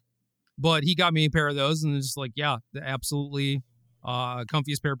 But he got me a pair of those, and it's just like, yeah, the absolutely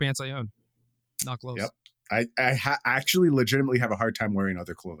comfiest pair of pants I own. Not close. Yep. I actually legitimately have a hard time wearing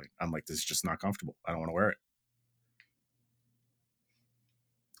other clothing. I'm like, this is just not comfortable. I don't want to wear it.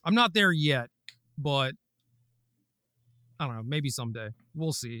 I'm not there yet, but I don't know. Maybe someday.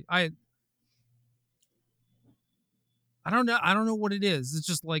 We'll see. I don't know. I don't know what it is. It's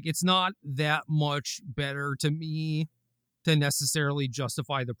just like it's not that much better to me to necessarily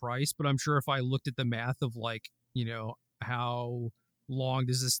justify the price, but I'm sure if I looked at the math of like, you know, how long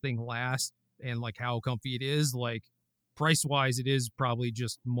does this thing last and like how comfy it is, like price wise, it is probably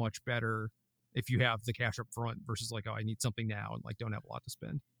just much better if you have the cash up front versus like, oh, I need something now and like don't have a lot to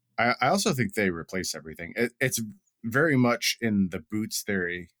spend. I also think they replace everything. It's very much in the Boots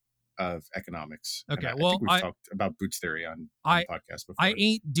theory of economics. Okay, I think we've talked about Boots theory on the podcast before. I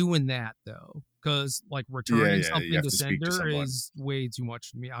ain't doing that though, because like returning something to sender is way too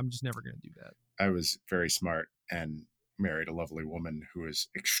much to me. I'm just never going to do that. I was very smart and married a lovely woman who is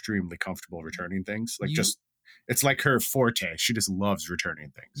extremely comfortable returning things. Like it's like her forte. She just loves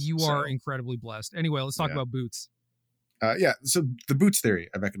returning things. You are incredibly blessed. Anyway, let's talk about Boots. So the Boots theory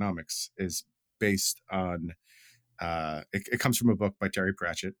of economics is based on it comes from a book by Terry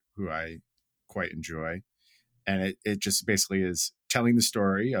Pratchett, who I quite enjoy. And it just basically is telling the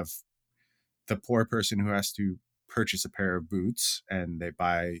story of the poor person who has to purchase a pair of boots, and they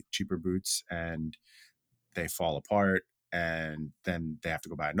buy cheaper boots and they fall apart, and then they have to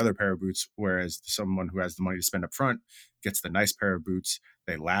go buy another pair of boots. Whereas someone who has the money to spend up front gets the nice pair of boots.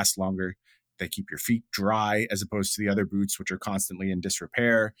 They last longer. They keep your feet dry as opposed to the other boots, which are constantly in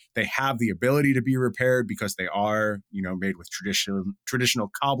disrepair. They have the ability to be repaired because they are, you know, made with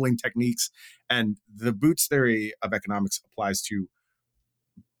traditional cobbling techniques. And the Boots theory of economics applies to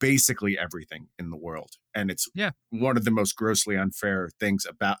basically everything in the world. And it's one of the most grossly unfair things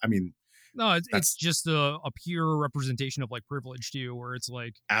about, no, it's just a pure representation of like privilege too, where it's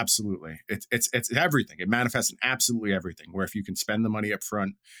like absolutely it's everything. It manifests in absolutely everything. Where if you can spend the money up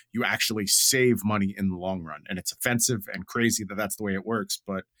front, you actually save money in the long run. And it's offensive and crazy that that's the way it works,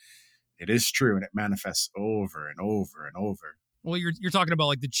 but it is true, and it manifests over and over and over. Well, you're talking about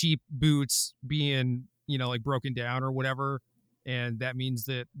like the cheap boots being, you know, like broken down or whatever, and that means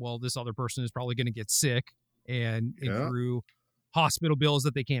that, well, this other person is probably going to get sick and accrue hospital bills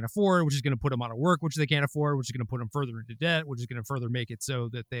that they can't afford, which is going to put them out of work, which they can't afford, which is going to put them further into debt, which is going to further make it so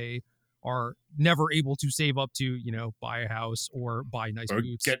that they are never able to save up to, you know, buy a house or buy nice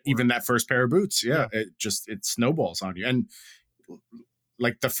boots. Get even that first pair of boots. Yeah. It snowballs on you. And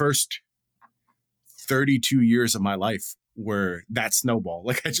like the first 32 years of my life were that snowball.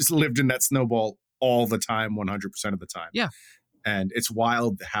 Like I just lived in that snowball all the time, 100% of the time. Yeah. And it's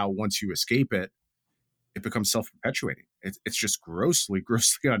wild how once you escape it, it becomes self-perpetuating. It's just grossly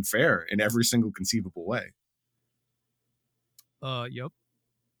unfair in every single conceivable way. Yep.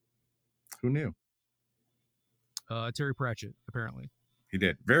 Who knew? Terry Pratchett, apparently. He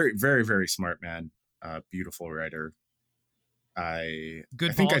did. Very, very, very smart man. Beautiful writer. I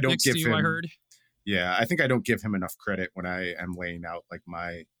think I don't give him. I heard. Yeah, I think I don't give him enough credit when I am laying out like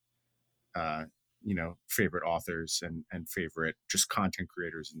my, favorite authors and favorite just content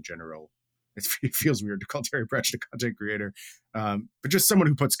creators in general. It feels weird to call Terry Pratchett a content creator, but just someone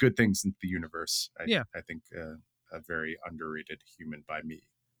who puts good things into the universe. I think a very underrated human by me.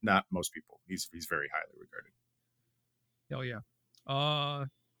 Not most people. He's very highly regarded. Hell yeah.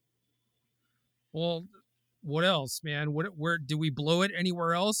 Well, what else, man? Where do we blow it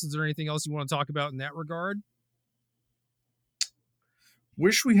anywhere else? Is there anything else you want to talk about in that regard?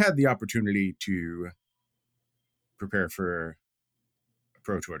 Wish we had the opportunity to prepare for a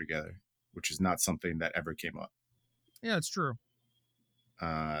pro tour together, which is not something that ever came up. Yeah, it's true.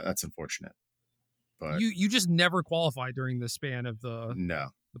 That's unfortunate. But you just never qualified during the span of the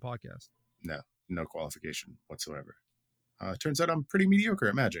podcast. No qualification whatsoever. Turns out I'm pretty mediocre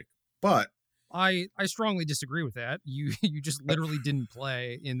at Magic, but I strongly disagree with that. You just literally didn't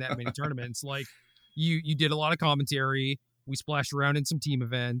play in that many tournaments. Like you did a lot of commentary. We splashed around in some team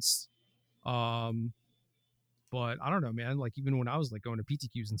events. But I don't know, man. Like even when I was like going to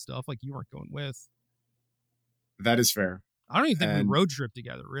PTQs and stuff, like you weren't going with. That is fair. I don't even think we road trip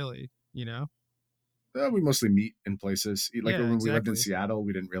together, really. You know. We mostly meet in places. Like when we lived in Seattle,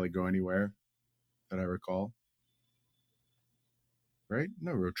 we didn't really go anywhere that I recall. right?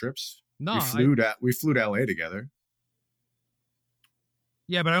 No road trips. No, we flew to LA together.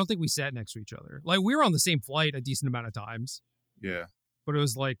 Yeah, but I don't think we sat next to each other. Like, we were on the same flight a decent amount of times. Yeah. But it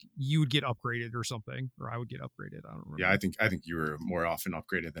was like you would get upgraded or something, or I would get upgraded. I don't remember. Yeah, I think you were more often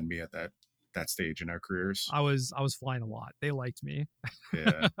upgraded than me at that stage in our careers. I was flying a lot. They liked me.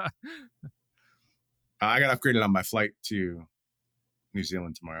 Yeah. I got upgraded on my flight to New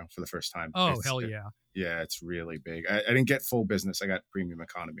Zealand tomorrow for the first time. Oh, hell yeah. Yeah, it's really big. I didn't get full business. I got premium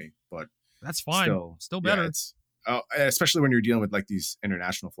economy, but that's fine. Still better. Yeah, especially when you're dealing with like these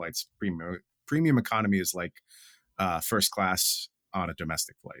international flights. Premium economy is like first class on a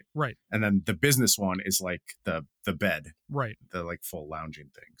domestic flight, right? And then the business one is like the bed, right? The like full lounging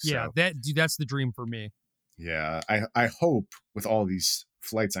thing. Yeah, so, that's the dream for me. Yeah, I hope with all these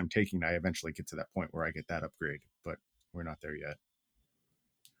flights I'm taking, I eventually get to that point where I get that upgrade, but we're not there yet.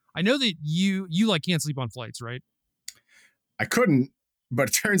 I know that you like can't sleep on flights, right? I couldn't, but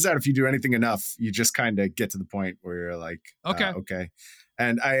it turns out if you do anything enough, you just kind of get to the point where you're like, okay.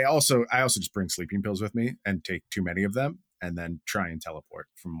 And I also just bring sleeping pills with me and take too many of them, and then try and teleport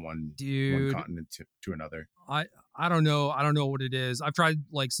from one continent to another. I don't know what it is. I've tried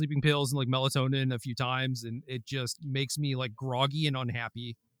like sleeping pills and like melatonin a few times, and it just makes me like groggy and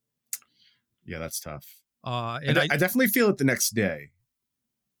unhappy. Yeah, that's tough. And I definitely feel it the next day.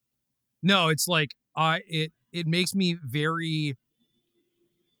 No, it's like it makes me very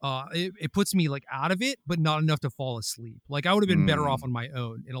it puts me like out of it, but not enough to fall asleep. Like I would have been better off on my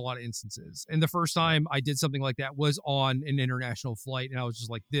own in a lot of instances. And the first time I did something like that was on an international flight, and I was just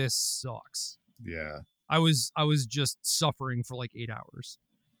like, this sucks. Yeah. I was just suffering for like 8 hours.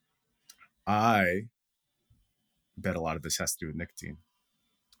 I bet a lot of this has to do with nicotine.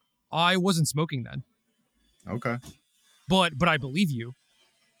 I wasn't smoking then. Okay. But I believe you.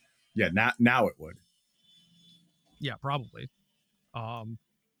 Yeah, now it would. Yeah, probably. You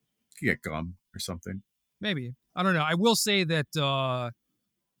could get gum or something. Maybe. I don't know. I will say that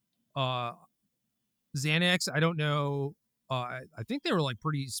Xanax, I don't know. I think they were like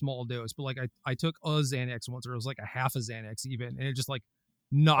pretty small dose, but like I took a Xanax once, or it was like a half a Xanax even, and it just like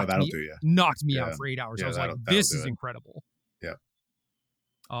knocked me out for 8 hours. Yeah, I was like, this is incredible. Yeah.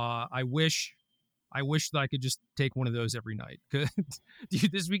 I wish that I could just take one of those every night.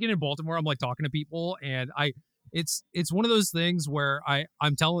 Dude, this weekend in Baltimore, I'm like talking to people, and it's one of those things where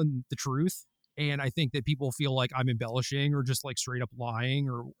I'm telling the truth, and I think that people feel like I'm embellishing or just like straight up lying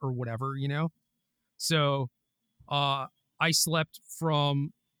or whatever, you know? So I slept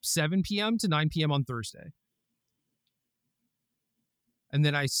from 7 p.m. to 9 p.m. on Thursday. And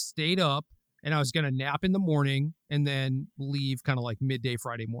then I stayed up, and I was going to nap in the morning and then leave kind of like midday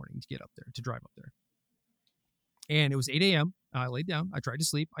Friday morning to get up there, to drive up there. And it was 8 a.m. I laid down. I tried to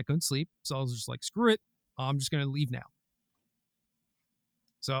sleep. I couldn't sleep. So I was just like, screw it. I'm just going to leave now.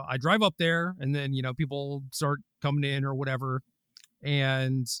 So I drive up there, and then, you know, people start coming in or whatever.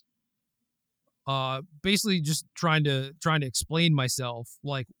 And basically just trying to explain myself,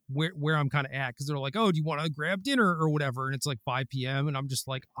 like where I'm kind of at. Cause they're like, oh, do you want to grab dinner or whatever? And it's like 5 p.m. And I'm just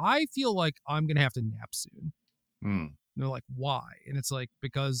like, I feel like I'm going to have to nap soon. And they're like, why? And it's like,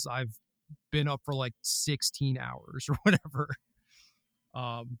 because I've been up for like 16 hours or whatever.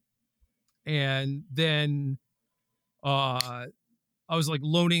 And then I was like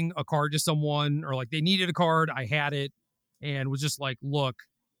loaning a card to someone, or like they needed a card. I had it, and was just like, look,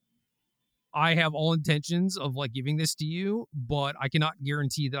 I have all intentions of like giving this to you, but I cannot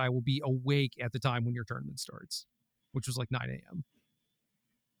guarantee that I will be awake at the time when your tournament starts, which was like 9 a.m.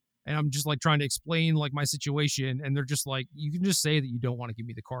 And I'm just like trying to explain like my situation, and they're just like, you can just say that you don't want to give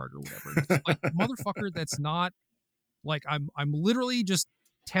me the card or whatever. It's like, motherfucker, that's not like, I'm literally just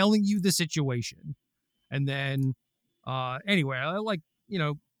telling you the situation. And then anyway, I like, you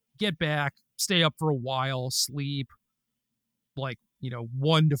know, get back, stay up for a while, sleep like, you know,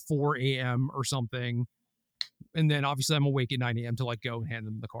 1 to 4 a.m. or something. And then obviously I'm awake at 9 a.m. to like go and hand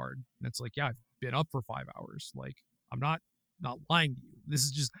them the card. And it's like, yeah, I've been up for 5 hours. Like, I'm not lying to you.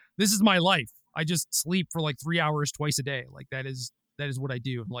 This is my life. I just sleep for like 3 hours twice a day. Like that is what I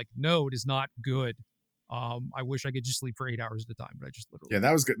do. I'm like, no, it is not good. I wish I could just sleep for 8 hours at a time, but I just literally. Yeah,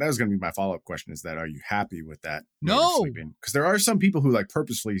 that was good. That was going to be my follow-up question, is that, are you happy with that mode of sleeping? Because there are some people who like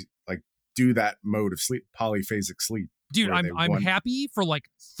purposefully like do that mode of sleep, polyphasic sleep. Dude, I'm happy for like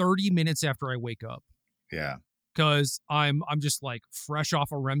 30 minutes after I wake up. Yeah. Because I'm just like fresh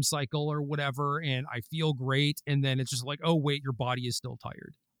off a REM cycle or whatever, and I feel great. And then it's just like, oh wait, your body is still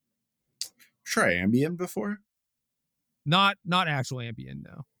tired. Try Ambien before? Not actual Ambien,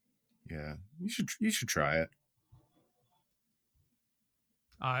 no. Yeah, you should try it.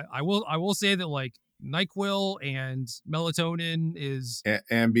 I will say that like NyQuil and melatonin is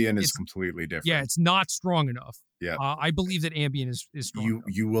Ambien is completely different. Yeah, it's not strong enough. Yeah, I believe that Ambien is strong enough.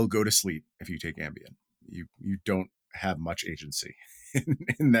 You will go to sleep if you take Ambien. You don't have much agency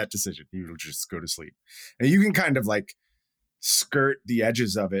in that decision. You will just go to sleep, and you can kind of like skirt the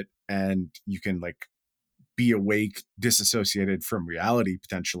edges of it, and you can like be awake, disassociated from reality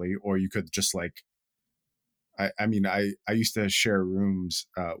potentially, or you could just like. I mean, I used to share rooms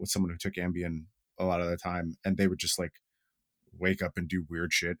with someone who took Ambien a lot of the time, and they would just like wake up and do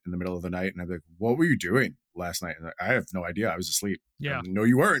weird shit in the middle of the night, and I'd be like, "What were you doing last night?" And like, I have no idea. I was asleep. Yeah. No,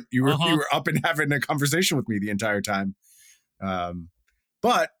 you weren't. You were up and having a conversation with me the entire time.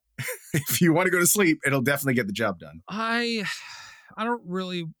 But if you want to go to sleep, it'll definitely get the job done. I don't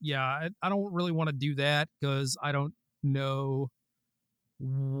really. Yeah, I don't really want to do that because I don't know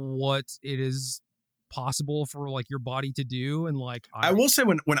what it is possible for like your body to do, and like I will say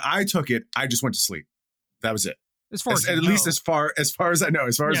when I took it, I just went to sleep. That was it. As far as at least as far as I know,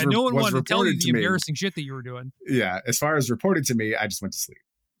 as far as no one was wanted to tell you the embarrassing shit that you were doing. Yeah, as far as reported to me, I just went to sleep.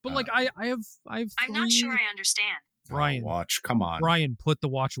 But like I have I'm not sure I understand. Bryan, watch, come on. Bryan, put the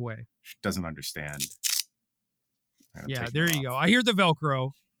watch away. She doesn't understand. Yeah, there you go. I hear the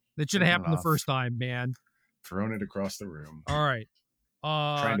Velcro. That should have happened the first time, man. Throwing it across the room. All right.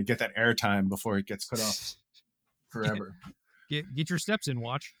 Trying to get that airtime before it gets cut off forever. Get your steps in,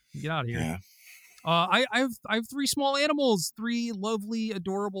 watch. Get out of here. Yeah. I have 3 small animals, 3 lovely,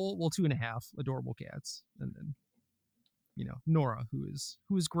 adorable, well, 2.5 adorable cats, and then Nora, who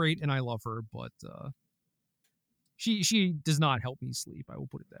is great, and I love her, but she does not help me sleep. I will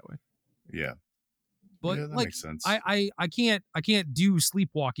put it that way. Yeah. But that like, makes sense. I can't do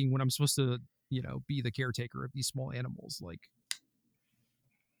sleepwalking when I'm supposed to be the caretaker of these small animals. Like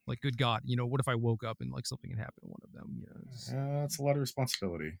good God, what if I woke up and like something had happened to one of them? That's a lot of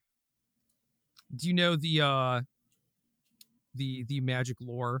responsibility. Do you know the magic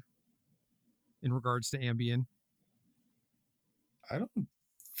lore in regards to Ambien? I don't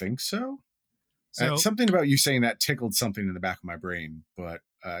think so. Something about you saying that tickled something in the back of my brain, but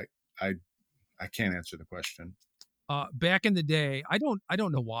I can't answer the question. Back in the day, I don't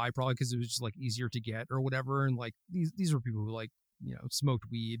know why, probably because it was just like easier to get or whatever, and like these were people who like smoked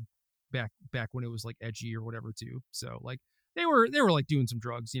weed back when it was like edgy or whatever too. So like they were like doing some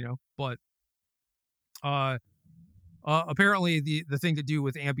drugs, but apparently the thing to do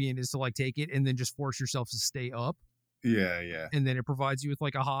with Ambien is to like take it and then just force yourself to stay up. Yeah. And then it provides you with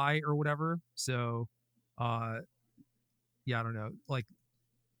like a high or whatever. So, I don't know. Like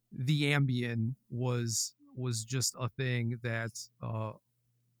the Ambien was just a thing that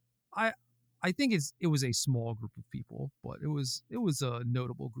I think it was a small group of people, but it was a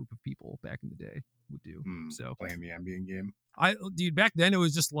notable group of people back in the day would do. So playing the Ambien game. Dude, back then it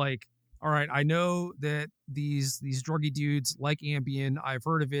was just like, all right, I know that these druggy dudes like Ambien. I've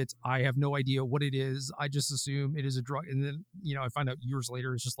heard of it. I have no idea what it is. I just assume it is a drug. And then, I find out years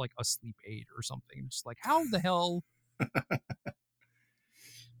later it's just like a sleep aid or something. I'm just like, how the hell?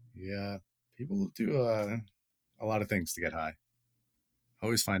 Yeah. People do a lot of things to get high.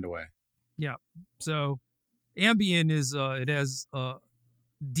 Always find a way. Yeah. So Ambien is, it has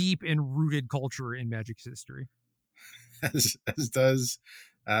deep and rooted culture in Magic's history. As does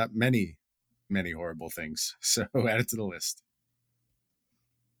many horrible things. So add it to the list.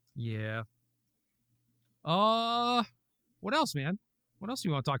 Yeah. What else, man? What else do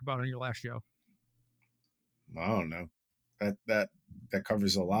you want to talk about on your last show? I don't know. That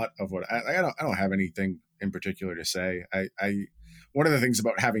covers a lot of what I don't have anything in particular to say. I one of the things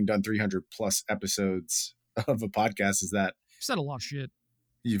about having done 300 plus episodes of a podcast is that you said a lot of shit.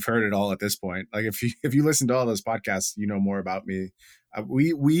 You've heard it all at this point. Like if you listen to all those podcasts, you know more about me.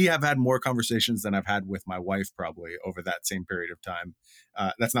 We have had more conversations than I've had with my wife probably over that same period of time.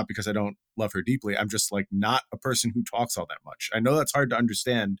 That's not because I don't love her deeply. I'm just like not a person who talks all that much. I know that's hard to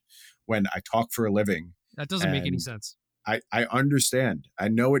understand when I talk for a living. That doesn't make any sense. I understand. I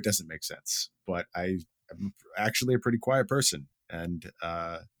know it doesn't make sense, but I'm actually a pretty quiet person and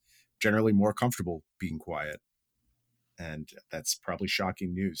generally more comfortable being quiet. And that's probably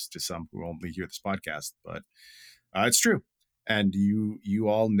shocking news to some who only hear this podcast, but it's true. And you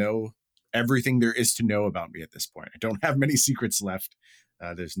all know everything there is to know about me at this point. I don't have many secrets left.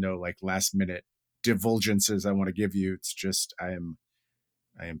 There's no like last minute divulgences I want to give you. It's just I am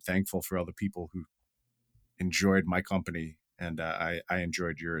thankful for all the people who enjoyed my company, and I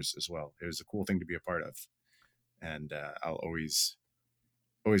enjoyed yours as well. It was a cool thing to be a part of, and I'll always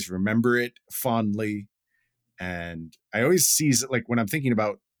remember it fondly. And I always seize it, like when I'm thinking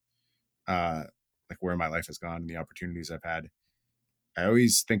about like where my life has gone and the opportunities I've had. I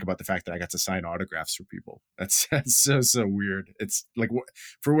always think about the fact that I got to sign autographs for people. That's so weird. It's like,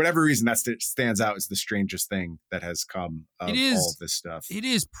 for whatever reason, that stands out as the strangest thing that has come of all of this stuff. It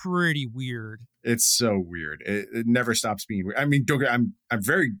is pretty weird. It's so weird. It never stops being weird. I mean, I'm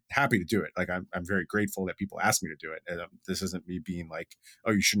very happy to do it. Like, I'm very grateful that people ask me to do it. And this isn't me being like,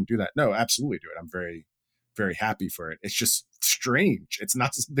 oh, you shouldn't do that. No, absolutely do it. I'm very, very happy for it. It's just strange. It's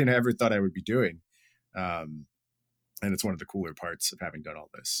not something I ever thought I would be doing. And it's one of the cooler parts of having done all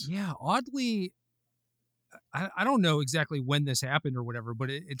this. Yeah, oddly, I don't know exactly when this happened or whatever,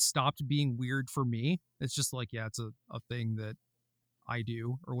 but it stopped being weird for me. It's just like, yeah, it's a thing that I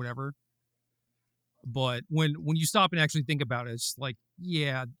do or whatever. But when you stop and actually think about it, it's just like,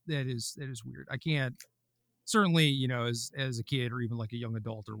 yeah, that is weird. I can't, certainly, you know, as a kid or even like a young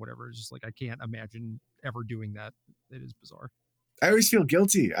adult or whatever, it's just like, I can't imagine ever doing that. It is bizarre. I always feel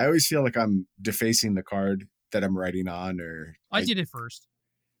guilty. I always feel like I'm defacing the card that I'm writing on, or I did it first.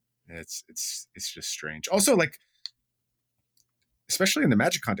 It's just strange. Also, like, especially in the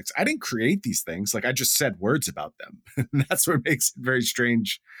Magic context, I didn't create these things. Like, I just said words about them. That's what makes it very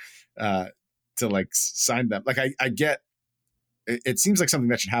strange to like sign them. Like, I get it seems like something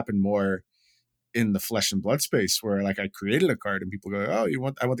that should happen more in the flesh and blood space, where like I created a card and people go, oh,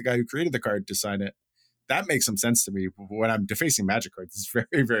 I want the guy who created the card to sign it. That makes some sense to me. When I'm defacing Magic cards, it's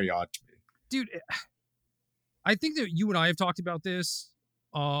very, very odd to me. Dude, I think that you and I have talked about this,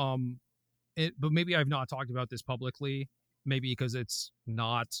 but maybe I've not talked about this publicly, maybe because it's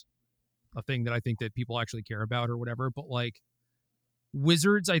not a thing that I think that people actually care about or whatever. But like,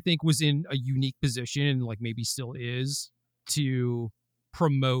 Wizards, I think, was in a unique position, and like maybe still is, to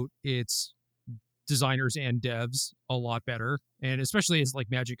promote its designers and devs a lot better. And especially as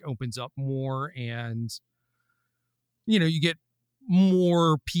like Magic opens up more and, you know, you get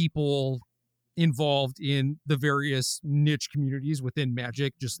more people involved in the various niche communities within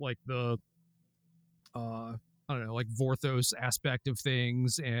Magic, just like the I don't know, like Vorthos aspect of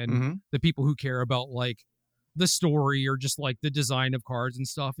things, and the people who care about like the story or just like the design of cards and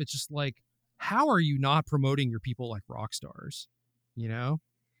stuff. It's just like, how are you not promoting your people like rock stars, you know?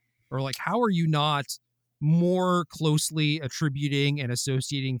 Or like, how are you not more closely attributing and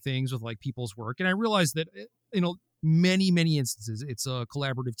associating things with like people's work? And I realize that, you know, many instances it's a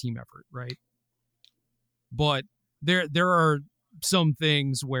collaborative team effort, right? But there are some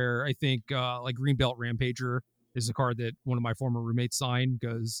things where I think like Greenbelt Rampager is a card that one of my former roommates signed,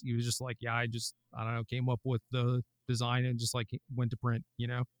 because he was just like, yeah, I don't know, came up with the design and just like went to print, you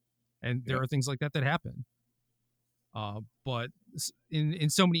know? And there are things like that happen. But in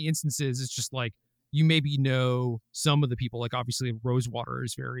so many instances, it's just like, you maybe know some of the people, like obviously Rosewater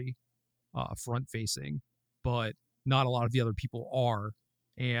is very front facing, but not a lot of the other people are.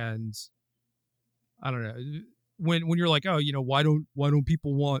 And I don't know, when you're like, oh, you know, why don't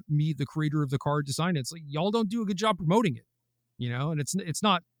people want me, the creator of the card, to sign it? It's like, y'all don't do a good job promoting it, you know? And it's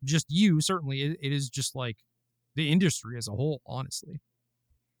not just you, certainly it is just like the industry as a whole, honestly.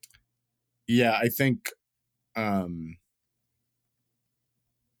 Yeah, I think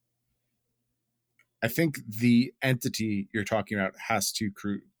the entity you're talking about has to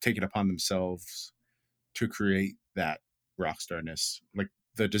take it upon themselves to create that rockstarness. Like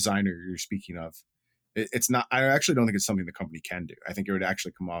the designer you're speaking of, it's not. I actually don't think it's something the company can do. I think it would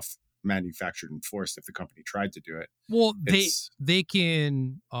actually come off manufactured and forced if the company tried to do it. Well, they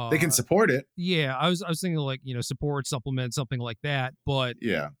can support it. Yeah, I was thinking like, you know, support, supplement, something like that. But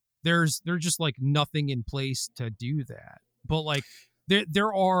yeah, there's just like nothing in place to do that. But like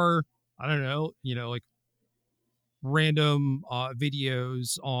there are, I don't know, you know, like random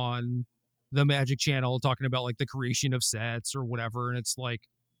videos on the Magic channel talking about like the creation of sets or whatever, and it's like,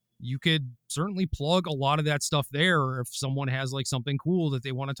 you could certainly plug a lot of that stuff there. If someone has like something cool that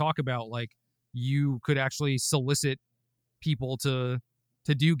they want to talk about, like you could actually solicit people to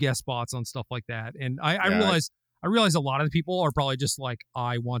do guest spots on stuff like that. And I realize a lot of the people are probably just like,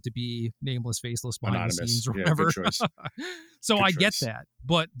 I want to be nameless, faceless, behind anonymous, the scenes or whatever. Good choice. So good I choice. get that,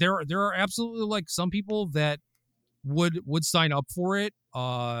 but there are absolutely like some people that would sign up for it.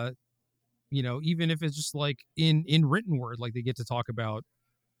 You know, even if it's just like in written word, like they get to talk about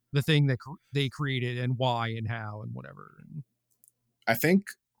the thing that they created and why and how and whatever. I think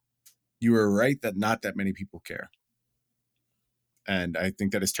you were right that not that many people care. And I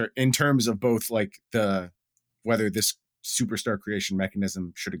think that is in terms of both like whether this superstar creation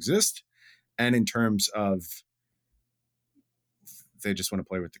mechanism should exist, and in terms of they just want to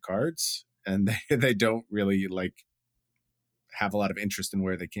play with the cards and they don't really like have a lot of interest in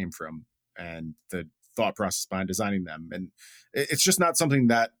where they came from and the thought process behind designing them. And it's just not something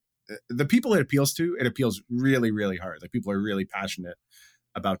that the people it appeals to, it appeals really, really hard. Like people are really passionate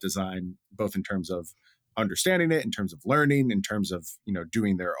about design, both in terms of understanding it, in terms of learning, in terms of,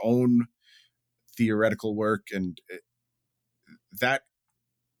 doing their own theoretical work. And that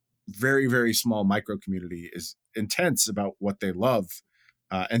very, very small micro community is intense about what they love.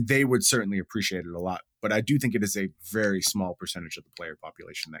 And they would certainly appreciate it a lot. But I do think it is a very small percentage of the player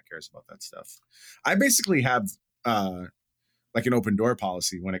population that cares about that stuff. I basically have like an open door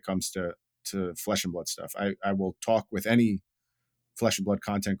policy when it comes to Flesh and Blood stuff. I will talk with any Flesh and Blood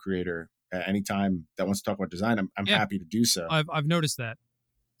content creator at any time that wants to talk about design. I'm happy to do so. I've noticed that.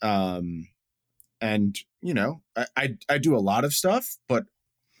 And I do a lot of stuff, but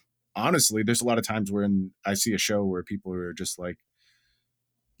honestly, there's a lot of times when I see a show where people are just like,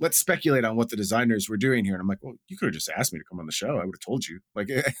 let's speculate on what the designers were doing here. And I'm like, well, you could have just asked me to come on the show. I would have told you. Like,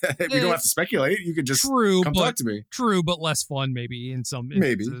 we don't have to speculate. You could just come talk to me. True, but less fun maybe in some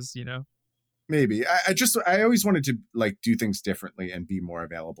instances, Maybe. I always wanted to like do things differently and be more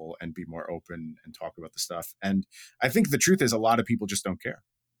available and be more open and talk about the stuff. And I think the truth is a lot of people just don't care.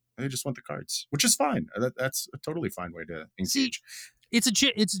 They just want the cards, which is fine. That's a totally fine way to engage. See, it's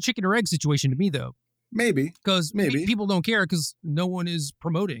a chicken or egg situation to me, though. Maybe. Because people don't care because no one is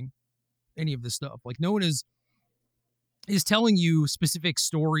promoting any of this stuff. Like, no one is telling you specific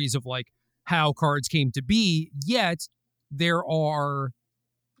stories of, like, how cards came to be, yet there are,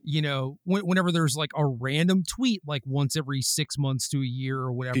 whenever there's, like, a random tweet, like, once every 6 months to a year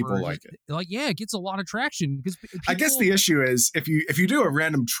or whatever. People like it. Like, yeah, it gets a lot of traction. Because I guess the issue is if you do a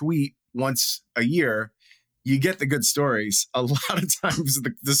random tweet once a year, you get the good stories. A lot of times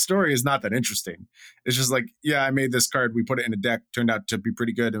the story is not that interesting. It's just like, yeah, I made this card. We put it in a deck, turned out to be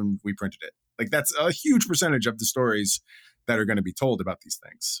pretty good, and we printed it. Like, that's a huge percentage of the stories that are going to be told about these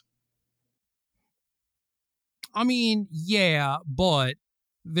things. I mean, yeah, but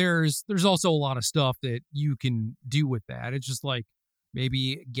there's also a lot of stuff that you can do with that. It's just like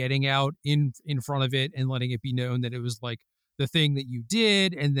maybe getting out in front of it and letting it be known that it was like the thing that you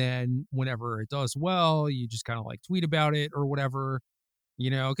did, and then whenever it does well, you just kind of like tweet about it or whatever,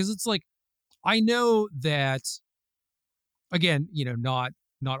 because it's like, I know that, again, not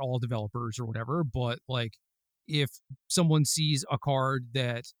all developers or whatever, but like if someone sees a card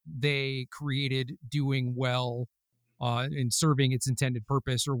that they created doing well and serving its intended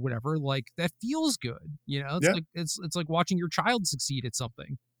purpose or whatever, like that feels good. Like it's like watching your child succeed at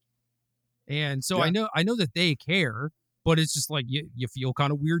something. And so I know that they care. But it's just like you feel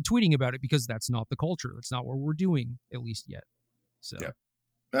kind of weird tweeting about it because that's not the culture. That's not what we're doing, at least yet. So yeah,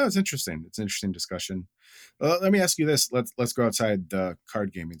 it's interesting. It's an interesting discussion. Let me ask you this: let's go outside the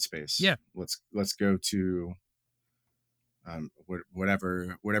card gaming space. Yeah, let's go to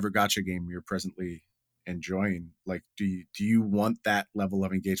whatever gacha game you're presently enjoying. Like, do you want that level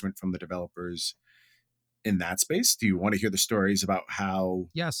of engagement from the developers in that space? Do you want to hear the stories about how?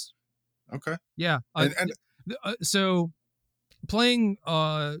 Yes. Okay. Yeah. So playing /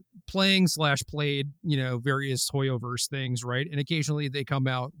 played, various Hoyoverse things, right? And occasionally they come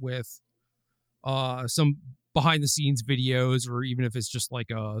out with some behind the scenes videos, or even if it's just like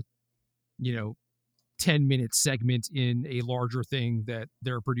a 10-minute segment in a larger thing that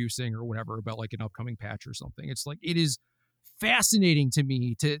they're producing or whatever about like an upcoming patch or something. It's like, it is fascinating to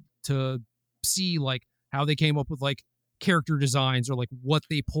me to see like how they came up with like character designs or like what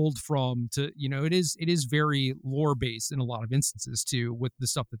they pulled from to, it is very lore based in a lot of instances too with the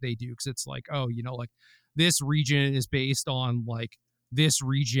stuff that they do. Cause it's like, oh, like this region is based on like this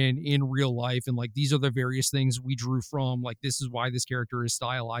region in real life. And like, these are the various things we drew from, like, this is why this character is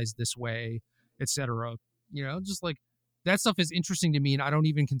stylized this way, etc. Just like that stuff is interesting to me. And I don't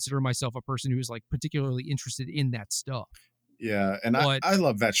even consider myself a person who is like particularly interested in that stuff. Yeah, and I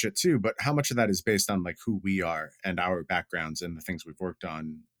love that shit too, but how much of that is based on like who we are and our backgrounds and the things we've worked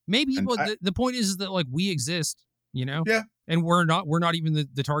on? Maybe, but the point is that like we exist, Yeah. And we're not even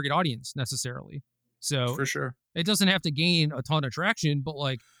the target audience necessarily. So for sure. It doesn't have to gain a ton of traction, but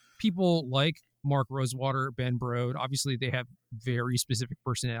like people like Mark Rosewater, Ben Brode, obviously they have very specific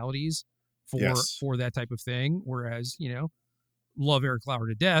personalities for that type of thing. Whereas, love Eric Lauer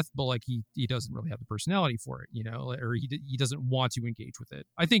to death, but like he doesn't really have the personality for it, or he doesn't want to engage with it.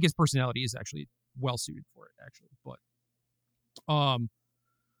 I think his personality is actually well suited for it, actually. But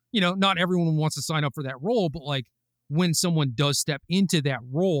not everyone wants to sign up for that role, but like when someone does step into that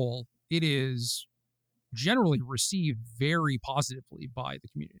role, it is generally received very positively by the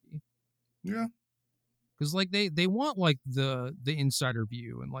community. Yeah. Because like they want like the insider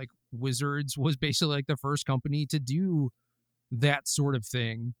view, and like Wizards was basically like the first company to do that sort of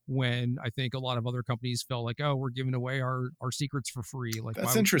thing when I think a lot of other companies felt like, oh, we're giving away our secrets for free. Like,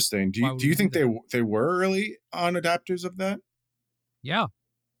 That's interesting. why Do would you we think that? they were early on adapters of that? Yeah.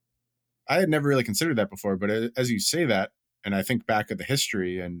 I had never really considered that before, but as you say that, and I think back at the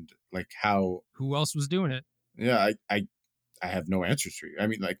history and like how, Who else was doing it? yeah, I have no answers for you. I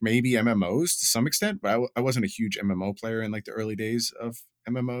mean, like maybe MMOs to some extent, but I wasn't a huge MMO player in like the early days of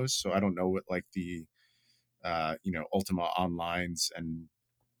MMOs, so I don't know what like the Ultima Onlines and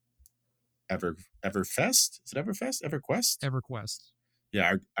Everfest, is it Everfest, EverQuest? EverQuest.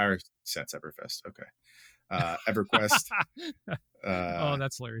 Yeah, our set's Everfest. Okay, EverQuest. Oh,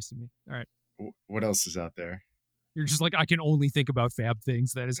 that's hilarious to me. All right. What else is out there? You're just like, I can only think about fab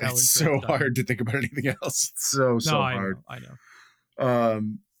things. That is how It's so hard to think about anything else. It's so hard. I know.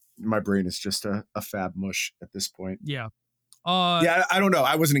 My brain is just a fab mush at this point. Yeah. Yeah, I don't know.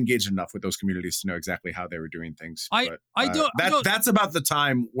 I wasn't engaged enough with those communities to know exactly how they were doing things. That's about the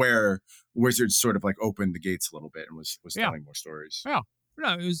time where Wizards sort of like opened the gates a little bit and was telling more stories. Yeah.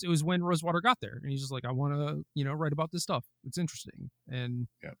 No, it was when Rosewater got there, and he's just like, I want to, write about this stuff. It's interesting, and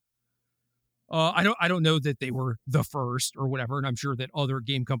yeah. I don't know that they were the first or whatever, and I'm sure that other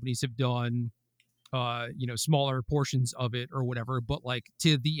game companies have done, smaller portions of it or whatever. But like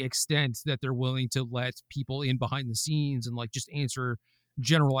to the extent that they're willing to let people in behind the scenes and like just answer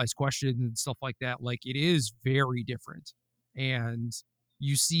generalized questions and stuff like that, like it is very different, and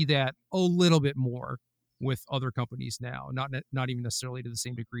you see that a little bit more with other companies now, not even necessarily to the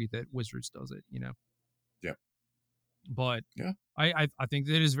same degree that Wizards does it, Yeah. But yeah, I think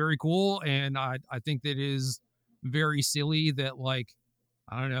that is very cool, and I think that is very silly that like,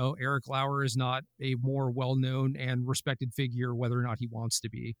 I don't know, Eric Lauer is not a more well-known and respected figure, whether or not he wants to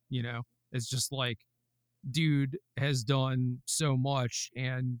be. It's just like, dude has done so much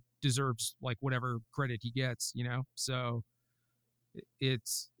and deserves like whatever credit he gets. So it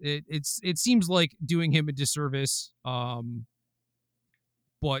seems like doing him a disservice. But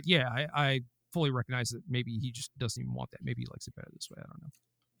yeah, I fully recognize that maybe he just doesn't even want that. Maybe he likes it better this way. I don't know.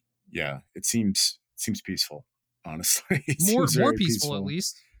 Yeah, it seems peaceful, honestly. More peaceful at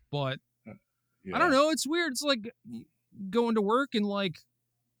least. But yeah. I don't know. It's weird. It's like going to work and like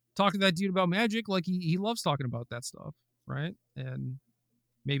talking to that dude about Magic. Like he loves talking about that stuff, right? And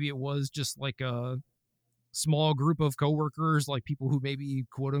maybe it was just like a small group of coworkers, like people who maybe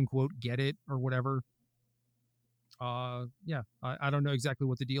quote unquote get it or whatever. Yeah, I don't know exactly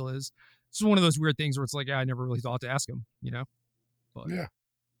what the deal is. It's one of those weird things where it's like, I never really thought to ask him, But yeah,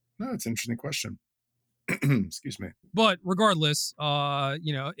 no, it's an interesting question. Excuse me. But regardless,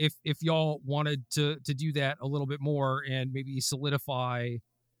 if y'all wanted to do that a little bit more and maybe solidify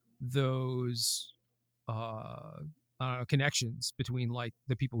those connections between like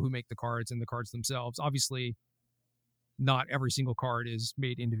the people who make the cards and the cards themselves. Obviously, not every single card is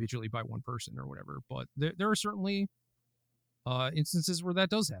made individually by one person or whatever, but there are certainly instances where that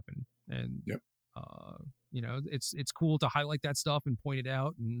does happen, and yep. It's cool to highlight that stuff and point it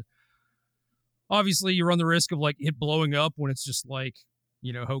out. And obviously, you run the risk of like it blowing up when it's just like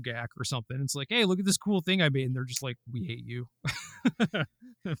Hogak or something. It's like, hey, look at this cool thing I made, and they're just like, we hate you.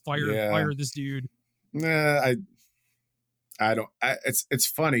 Fire this dude. Nah, I don't. It's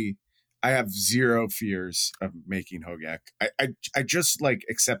funny. I have zero fears of making Hogak. I just like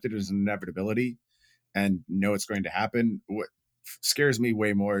accept it as an inevitability and know it's going to happen. What scares me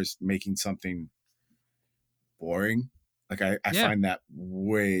way more is making something boring. Like I find that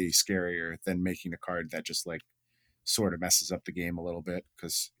way scarier than making a card that just like sort of messes up the game a little bit.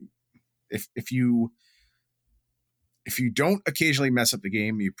 Because if you don't occasionally mess up the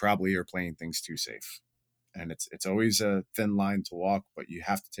game, you probably are playing things too safe. And it's always a thin line to walk, but you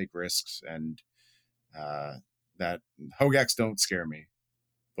have to take risks. And that Hogaks don't scare me,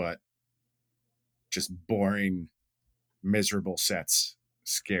 but just boring, miserable sets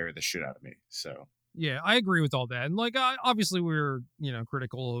scare the shit out of me. So yeah, I agree with all that. And like, obviously we're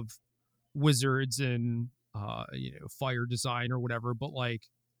critical of Wizards and fire design or whatever, but like,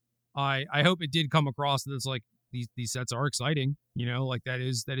 I hope it did come across that it's like these sets are exciting, like that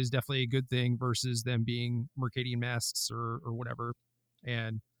is definitely a good thing versus them being Mercadian Masks or whatever.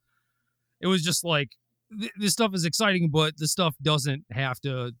 And it was just like, this stuff is exciting, but this stuff doesn't have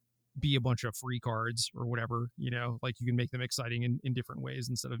to be a bunch of free cards or whatever, like you can make them exciting in different ways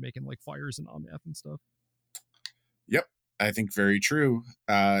instead of making like fires and Omnath and stuff. Yep. I think very true.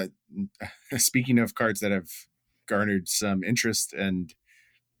 Speaking of cards that have garnered some interest and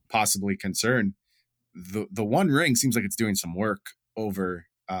possibly concern, the One Ring seems like it's doing some work over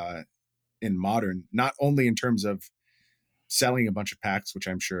in Modern, not only in terms of selling a bunch of packs, which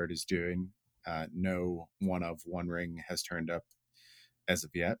I'm sure it is doing, No one of One Ring has turned up as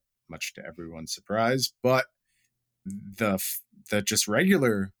of yet, much to everyone's surprise. But the just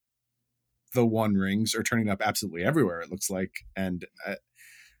regular the One Rings are turning up absolutely everywhere, it looks like. And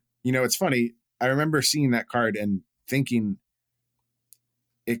it's funny. I remember seeing that card and thinking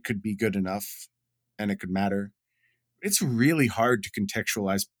it could be good enough and it could matter. It's really hard to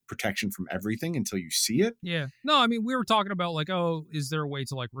contextualize protection from everything until you see it. Yeah. No, I mean, we were talking about like, oh, is there a way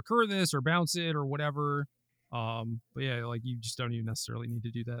to like recur this or bounce it or whatever? But yeah, like you just don't even necessarily need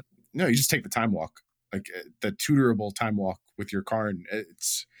to do that. No, you just take the time walk, like the tutorable time walk with your card.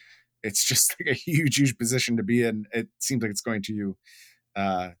 It's just like a huge position to be in. It seems like it's going to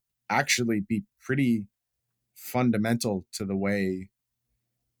actually be pretty fundamental to the way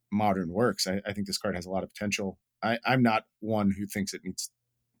Modern works. I think this card has a lot of potential. I'm not one who thinks it needs,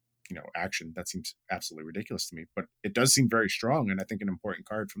 action. That seems absolutely ridiculous to me, but it does seem very strong, and I think an important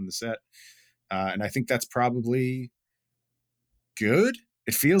card from the set. And I think that's probably good.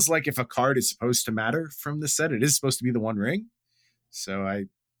 It feels like if a card is supposed to matter from the set, it is supposed to be the One Ring. So I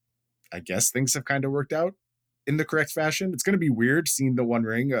guess things have kind of worked out in the correct fashion. It's going to be weird seeing the One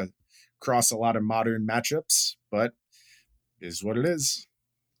Ring across a lot of Modern matchups, but it is what it is.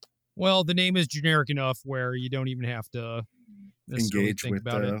 Well, the name is generic enough where you don't even have to engage think with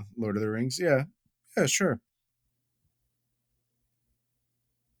about it. Lord of the Rings. Yeah, sure.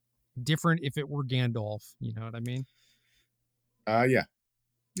 Different if it were Gandalf, you know what I mean? Yeah,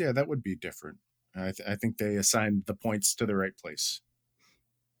 that would be different. I think they assigned the points to the right place.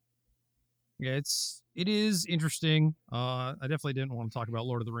 Yeah, it is interesting. I definitely didn't want to talk about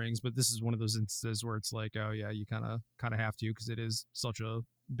Lord of the Rings, but this is one of those instances where it's like, oh yeah, you kind of have to because it is such a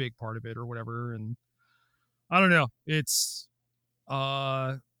big part of it or whatever. And I don't know. It's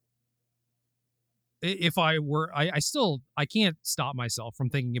if I were, I can't stop myself from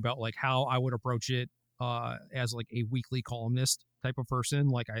thinking about like how I would approach it as like a weekly columnist type of person.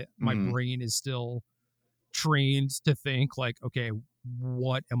 Like my brain is still trained to think like, okay,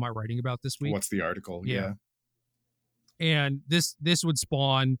 what am I writing about this week? What's the article? Yeah. And this would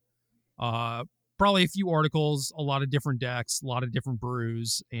spawn probably a few articles, a lot of different decks, a lot of different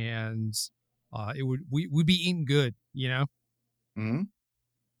brews, and we'd be eating good, you know? Mm-hmm.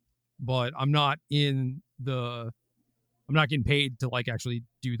 But I'm not getting paid to like actually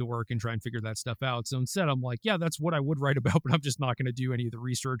do the work and try and figure that stuff out. So instead I'm like, yeah, that's what I would write about, but I'm just not going to do any of the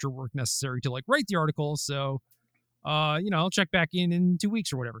research or work necessary to like write the article. So, I'll check back in 2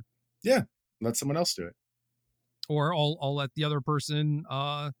 weeks or whatever. Yeah. Let someone else do it. Or I'll let the other person,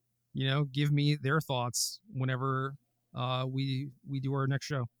 give me their thoughts whenever we do our next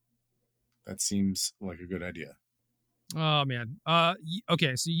show. That seems like a good idea. Oh man.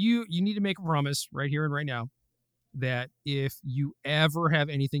 Okay. So you need to make a promise right here and right now that if you ever have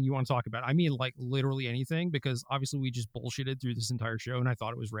anything you want to talk about, I mean, like literally anything, because obviously we just bullshitted through this entire show and I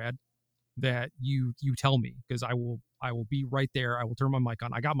thought it was rad, that you tell me, because I will be right there. I will turn my mic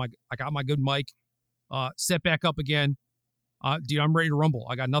on. I got my good mic set back up again. Dude, I'm ready to rumble.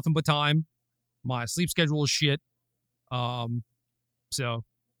 I got nothing but time. My sleep schedule is shit. So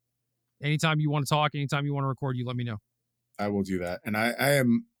anytime you want to talk, anytime you want to record, you let me know. I will do that. And I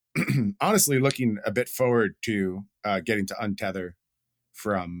am honestly looking a bit forward to getting to untether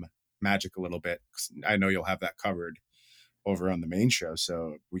from Magic a little bit. I know you'll have that covered over on the main show,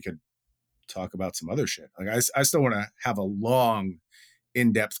 so we could talk about some other shit. Like I still want to have a long,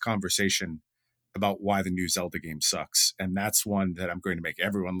 in-depth conversation about why the new Zelda game sucks. And that's one that I'm going to make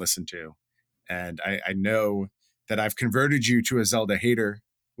everyone listen to. And I know that I've converted you to a Zelda hater,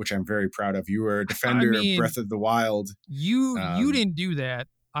 which I'm very proud of. You were a defender of Breath of the Wild. You didn't do that.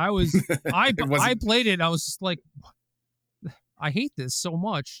 I played it. I was just like, I hate this so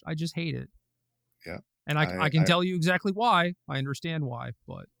much. I just hate it. Yeah. And I can tell you exactly why. I understand why,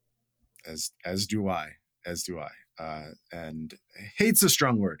 but as do I. And hate's a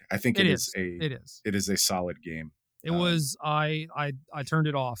strong word. I think it is a solid game. It was, I turned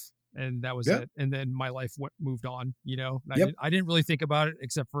it off and that was it. And then my life moved on, you know. I didn't really think about it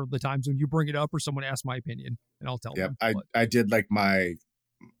except for the times when you bring it up or someone asks my opinion and I'll tell them. I did like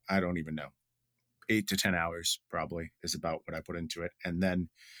I don't even know, 8 to 10 hours probably is about what I put into it. And then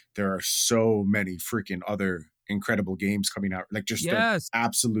there are so many freaking other incredible games coming out, like just an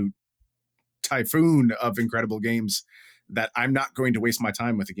absolute typhoon of incredible games that I'm not going to waste my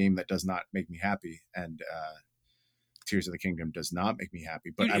time with a game that does not make me happy. And Tears of the Kingdom does not make me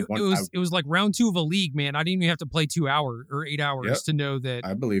happy. But dude, it was like round 2 of a league, man. I didn't even have to play 2 hours or 8 hours to know that.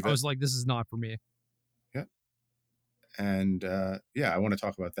 I believe it. I was like, this is not for me. Yeah. And I want to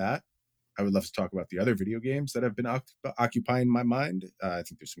talk about that. I would love to talk about the other video games that have been occupying my mind. I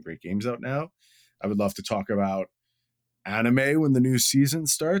think there's some great games out now. I would love to talk about anime when the new season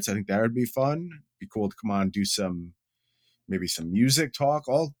starts. I think that would be fun. Be cool to come on and do maybe some music talk,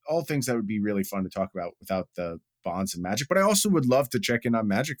 all things that would be really fun to talk about without the bonds of Magic. But I also would love to check in on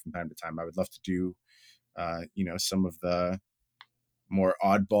Magic from time to time. I would love to do, some of the more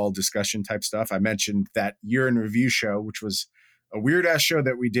oddball discussion type stuff. I mentioned that year in review show, which was a weird ass show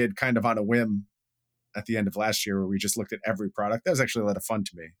that we did kind of on a whim at the end of last year, where we just looked at every product. That was actually a lot of fun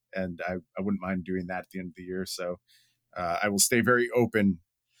to me. And I wouldn't mind doing that at the end of the year. So I will stay very open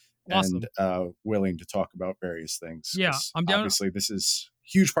Awesome. and willing to talk about various things. Yeah, I'm down. Obviously, this is a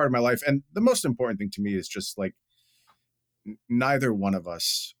huge part of my life. And the most important thing to me is just like neither one of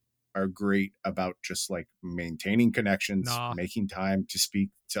us are great about just like maintaining connections, making time to speak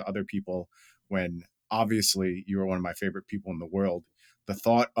to other people when obviously you are one of my favorite people in the world. The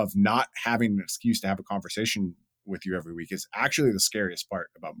thought of not having an excuse to have a conversation with you every week is actually the scariest part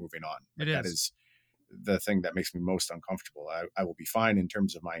about moving on. That is the thing that makes me most uncomfortable. I will be fine in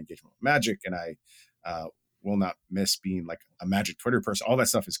terms of my engagement with Magic, and I will not miss being like a Magic Twitter person. All that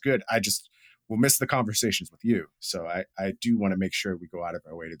stuff is good. I just will miss the conversations with you. So I do want to make sure we go out of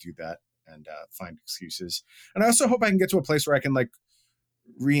our way to do that and find excuses. And I also hope I can get to a place where I can like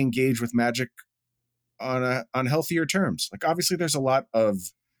re-engage with Magic on healthier terms. Like obviously there's a lot of,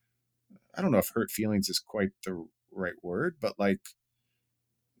 I don't know if hurt feelings is quite the right word, but like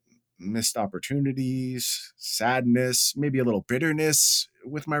missed opportunities, sadness, maybe a little bitterness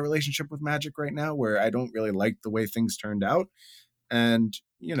with my relationship with Magic right now, where I don't really like the way things turned out. And,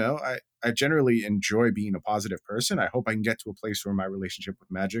 I generally enjoy being a positive person. I hope I can get to a place where my relationship with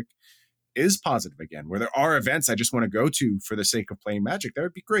Magic is positive again, where there are events I just want to go to for the sake of playing Magic. That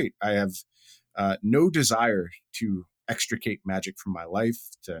would be great. I have no desire to extricate Magic from my life,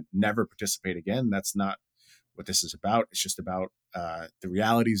 to never participate again. That's not what this is about. It's just about the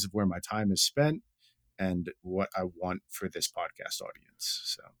realities of where my time is spent and what I want for this podcast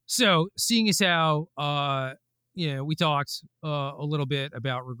audience. So seeing as how, we talked a little bit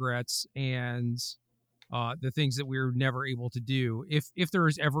about regrets and the things that we were never able to do. If there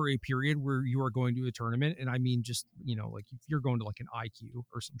is ever a period where you are going to a tournament, and I mean just, like if you're going to like an IQ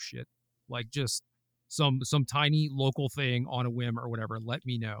or some shit, like just some tiny local thing on a whim or whatever, let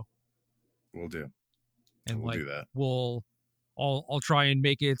me know. We'll do. And we'll do that. I'll try and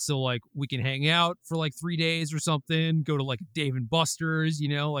make it so like we can hang out for like 3 days or something, go to like Dave and Buster's,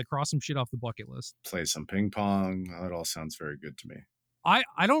 like cross some shit off the bucket list. Play some ping pong. That all sounds very good to me. I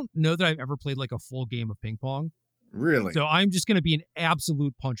don't know that I've ever played like a full game of ping pong. Really? So I'm just going to be an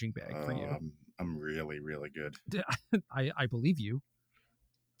absolute punching bag for you. I'm really, really good. I believe you.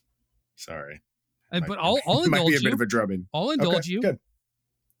 Sorry. But I'll indulge you. Might be a bit of a drubbing. I'll indulge you. Good.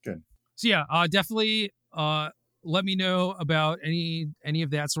 So yeah, definitely let me know about any of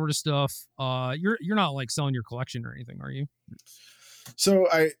that sort of stuff. You're not like selling your collection or anything, are you? So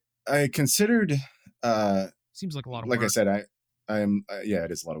I considered seems like a lot of work. Like I said, I'm yeah,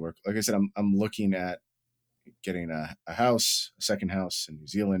 it is a lot of work. Like I said, I'm looking at getting a second house in New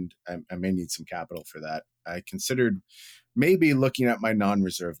Zealand. I may need some capital for that. I considered maybe looking at my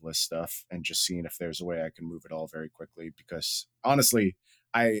non-reserve list stuff and just seeing if there's a way I can move it all very quickly, because honestly,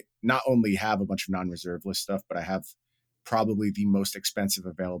 I not only have a bunch of non-reserve list stuff, but I have probably the most expensive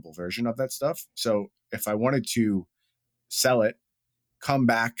available version of that stuff. So if I wanted to sell it, come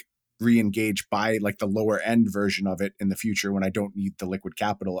back, re-engage, buy like the lower end version of it in the future when I don't need the liquid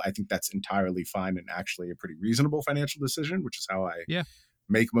capital, I think that's entirely fine and actually a pretty reasonable financial decision, which is how I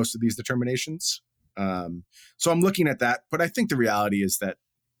make most of these determinations. So I'm looking at that, but I think the reality is that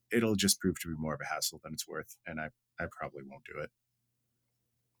it'll just prove to be more of a hassle than it's worth, and I probably won't do it.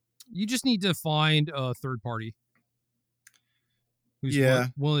 You just need to find a third party who's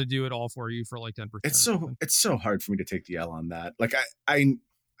willing to do it all for you for like 10%. It's so hard for me to take the L on that. Like I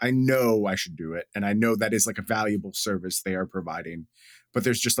know I should do it, and I know that is like a valuable service they are providing, but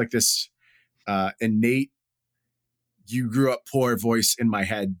there's just like this innate you grew up poor voice in my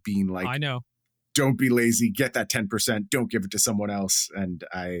head being like, I know, don't be lazy, get that 10%, don't give it to someone else. And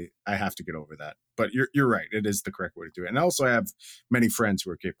I have to get over that. But you're right. It is the correct way to do it. And also I have many friends who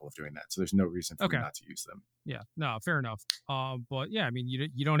are capable of doing that. So there's no reason for me not to use them. Yeah, no, fair enough. But yeah, I mean,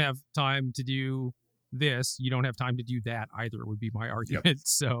 you don't have time to do this. You don't have time to do that either would be my argument. Yep.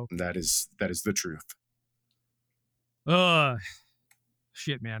 So that is the truth.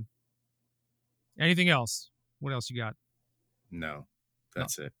 Shit, man. Anything else? What else you got? No.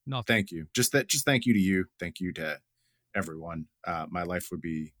 That's it. Nothing. Thank you. Just thank you to you. Thank you to everyone. My life would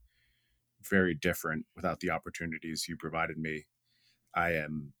be very different without the opportunities you provided me. I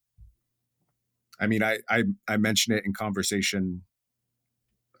am I mean, I mention it in conversation.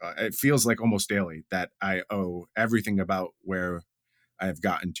 It feels like almost daily that I owe everything about where I've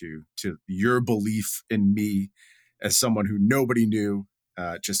gotten to your belief in me as someone who nobody knew,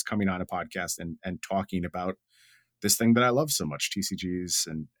 just coming on a podcast and talking about this thing that I love so much, TCGs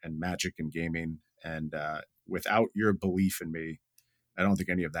and Magic and gaming. And without your belief in me, I don't think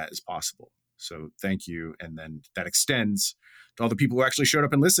any of that is possible. So thank you. And then that extends to all the people who actually showed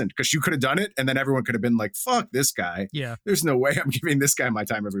up and listened, because you could have done it and then everyone could have been like, fuck this guy. Yeah. There's no way I'm giving this guy my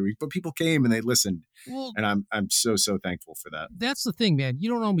time every week. But people came and they listened. Well, and I'm so thankful for that. That's the thing, man. You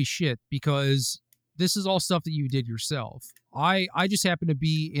don't owe me shit because this is all stuff that you did yourself. I just happen to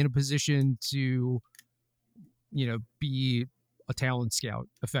be in a position to, be a talent scout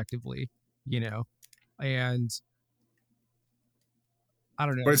effectively, and I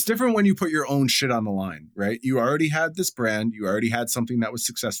don't know. But it's different when you put your own shit on the line, right? You already had this brand. You already had something that was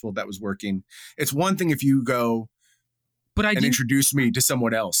successful, that was working. It's one thing if you go and introduce me to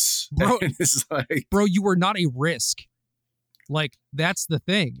someone else. Bro, it's like, bro, you were not a risk. Like, that's the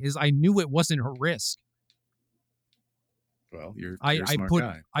thing, is I knew it wasn't a risk. Well, you're a smart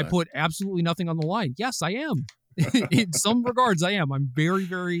guy. I put absolutely nothing on the line. Yes, I am. In some regards, I am. I'm very,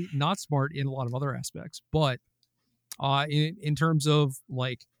 very not smart in a lot of other aspects. But in terms of,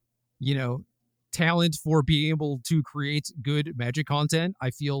 like, talent for being able to create good Magic content,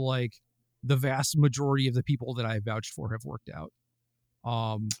 I feel like the vast majority of the people that I vouched for have worked out.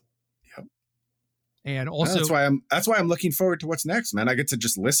 Yep. And also that's why I'm looking forward to what's next, man. I get to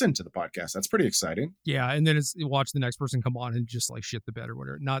just listen to the podcast. That's pretty exciting. Yeah, and then it's watch the next person come on and just like shit the bed or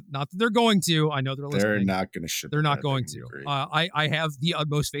whatever. Not that they're going to. I know they're listening. They're not going to shit. They're not going to. I have the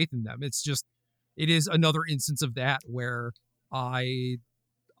utmost faith in them. It's just, it is another instance of that where I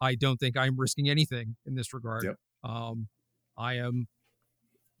don't think I'm risking anything in this regard. Yep. I am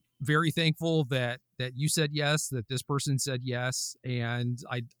very thankful that you said yes, that this person said yes, and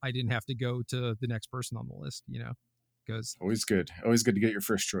I didn't have to go to the next person on the list, because always good to get your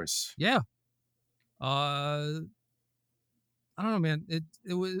first choice. Yeah. I don't know, man.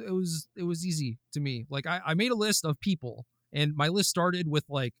 It was easy to me. Like, I made a list of people, and my list started with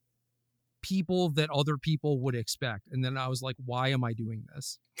like people that other people would expect, and then I was like, why am I doing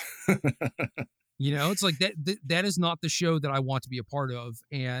this? It's like that is not the show that I want to be a part of.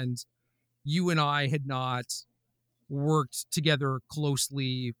 And you and I had not worked together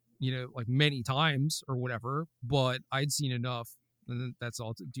closely, like many times or whatever, but I'd seen enough. And then that's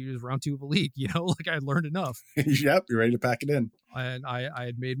all. Dude, it was round 2 of a league, like I learned enough. Yep. You're ready to pack it in. And I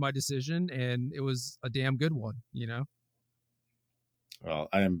had made my decision, and it was a damn good one, Well,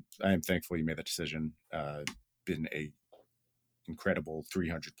 I am thankful you made that decision. Been a incredible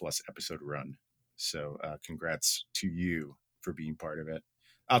 300 plus episode run. So congrats to you for being part of it.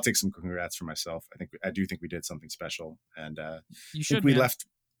 I'll take some congrats for myself. I do think we did something special, and you should.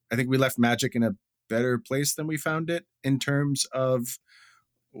 I think we left Magic in a better place than we found it in terms of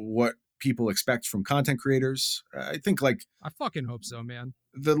what people expect from content creators. I think, like, I fucking hope so, man.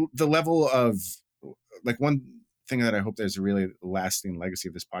 The level of, like, one thing that I hope there's a really lasting legacy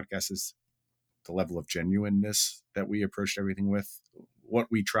of this podcast is the level of genuineness that we approached everything with, what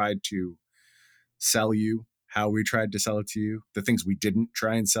we tried to sell you, how we tried to sell it to you, the things we didn't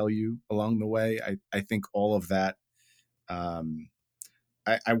try and sell you along the way. I think all of that, I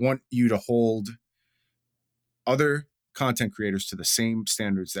want you to hold other content creators to the same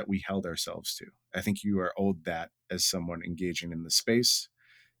standards that we held ourselves to. I think you are owed that as someone engaging in the space.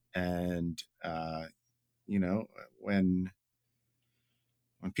 And,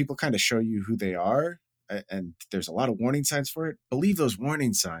 when people kind of show you who they are, and there's a lot of warning signs for it, believe those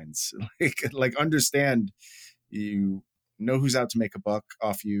warning signs. like understand, you know who's out to make a buck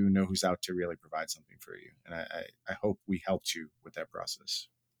off you, know who's out to really provide something for you. And I hope we helped you with that process.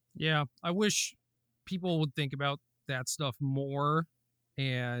 Yeah, I wish people would think about that stuff more.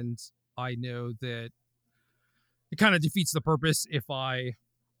 And I know that it kind of defeats the purpose if I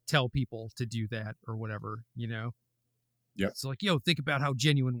tell people to do that or whatever, Yeah. It's like, think about how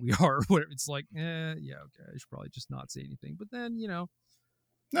genuine we are. It's like, yeah, okay, I should probably just not say anything. But then, No,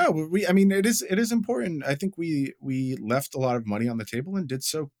 it is important. I think we left a lot of money on the table and did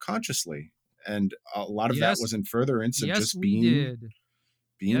so consciously. And a lot of that was in furtherance of just being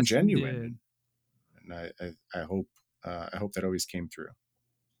genuine. And I hope that always came through.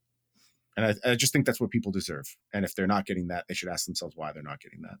 And I just think that's what people deserve. And if they're not getting that, they should ask themselves why they're not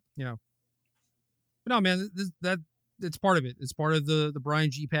getting that. Yeah. But no, man, it's part of it. It's part of the Bryan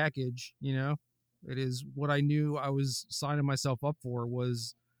G package, It is what I knew I was signing myself up for.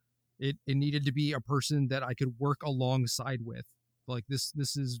 Was it needed to be a person that I could work alongside with. Like this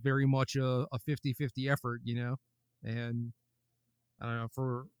is very much a 50-50 effort, and I don't know,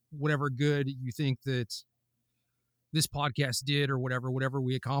 for whatever good you think that this podcast did or whatever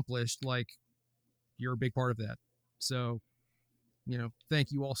we accomplished, like you're a big part of that. So,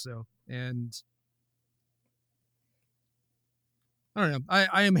 thank you also. And I don't know,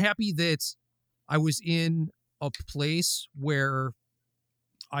 I am happy that I was in a place where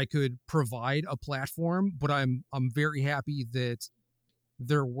I could provide a platform, but I'm very happy that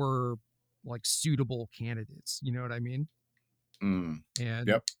there were like suitable candidates. You know what I mean? And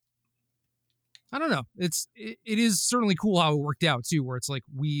Yep. I don't know. It is certainly cool how it worked out too, where it's like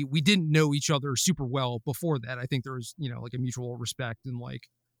we didn't know each other super well before that. I think there was, like a mutual respect and like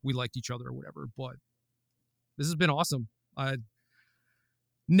we liked each other or whatever. But this has been awesome.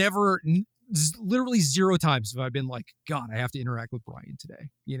 Literally 0 times have I been like, God, I have to interact with Bryan today.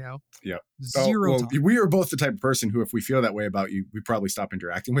 Yeah. 0 times. We are both the type of person who, if we feel that way about you, we probably stop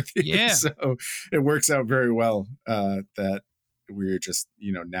interacting with you. Yeah. So it works out very well that we're just,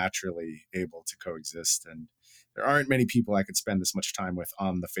 naturally able to coexist. And there aren't many people I could spend this much time with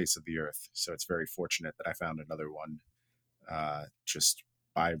on the face of the earth. So it's very fortunate that I found another one just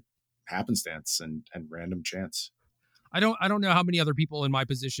by happenstance and random chance. I don't know how many other people in my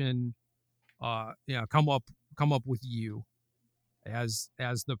position come up with you as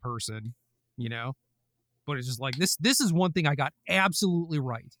the person, but it's just like this is one thing I got absolutely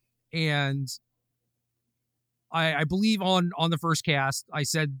right. And I believe on the first cast I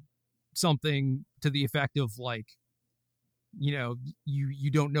said something to the effect of like,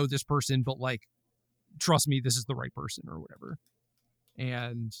 you don't know this person, but like trust me, this is the right person or whatever.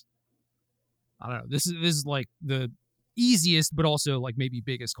 And I don't know, this is like the easiest but also like maybe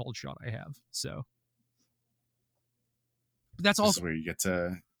biggest cold shot I have. So but that's also where you get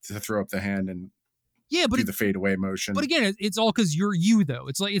to throw up the hand and but do the fade away motion. But again, it's all because you're you, though.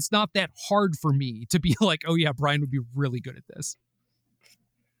 It's like it's not that hard for me to be like, oh yeah, Bryan would be really good at this.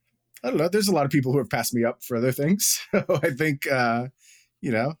 I don't know. There's a lot of people who have passed me up for other things. So I think,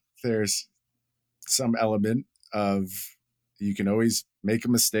 there's some element of you can always make a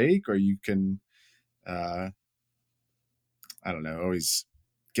mistake, or you can, always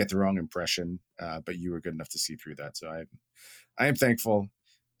get the wrong impression. But you were good enough to see through that. So I am thankful.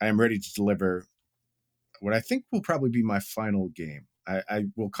 I am ready to deliver what I think will probably be my final game. I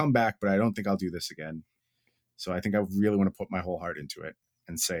will come back, but I don't think I'll do this again. So I think I really want to put my whole heart into it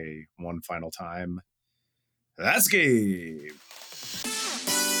and say one final time, that's game.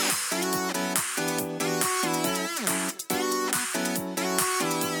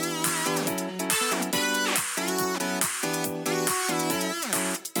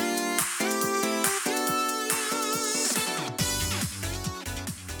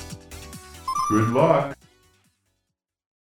 Good luck.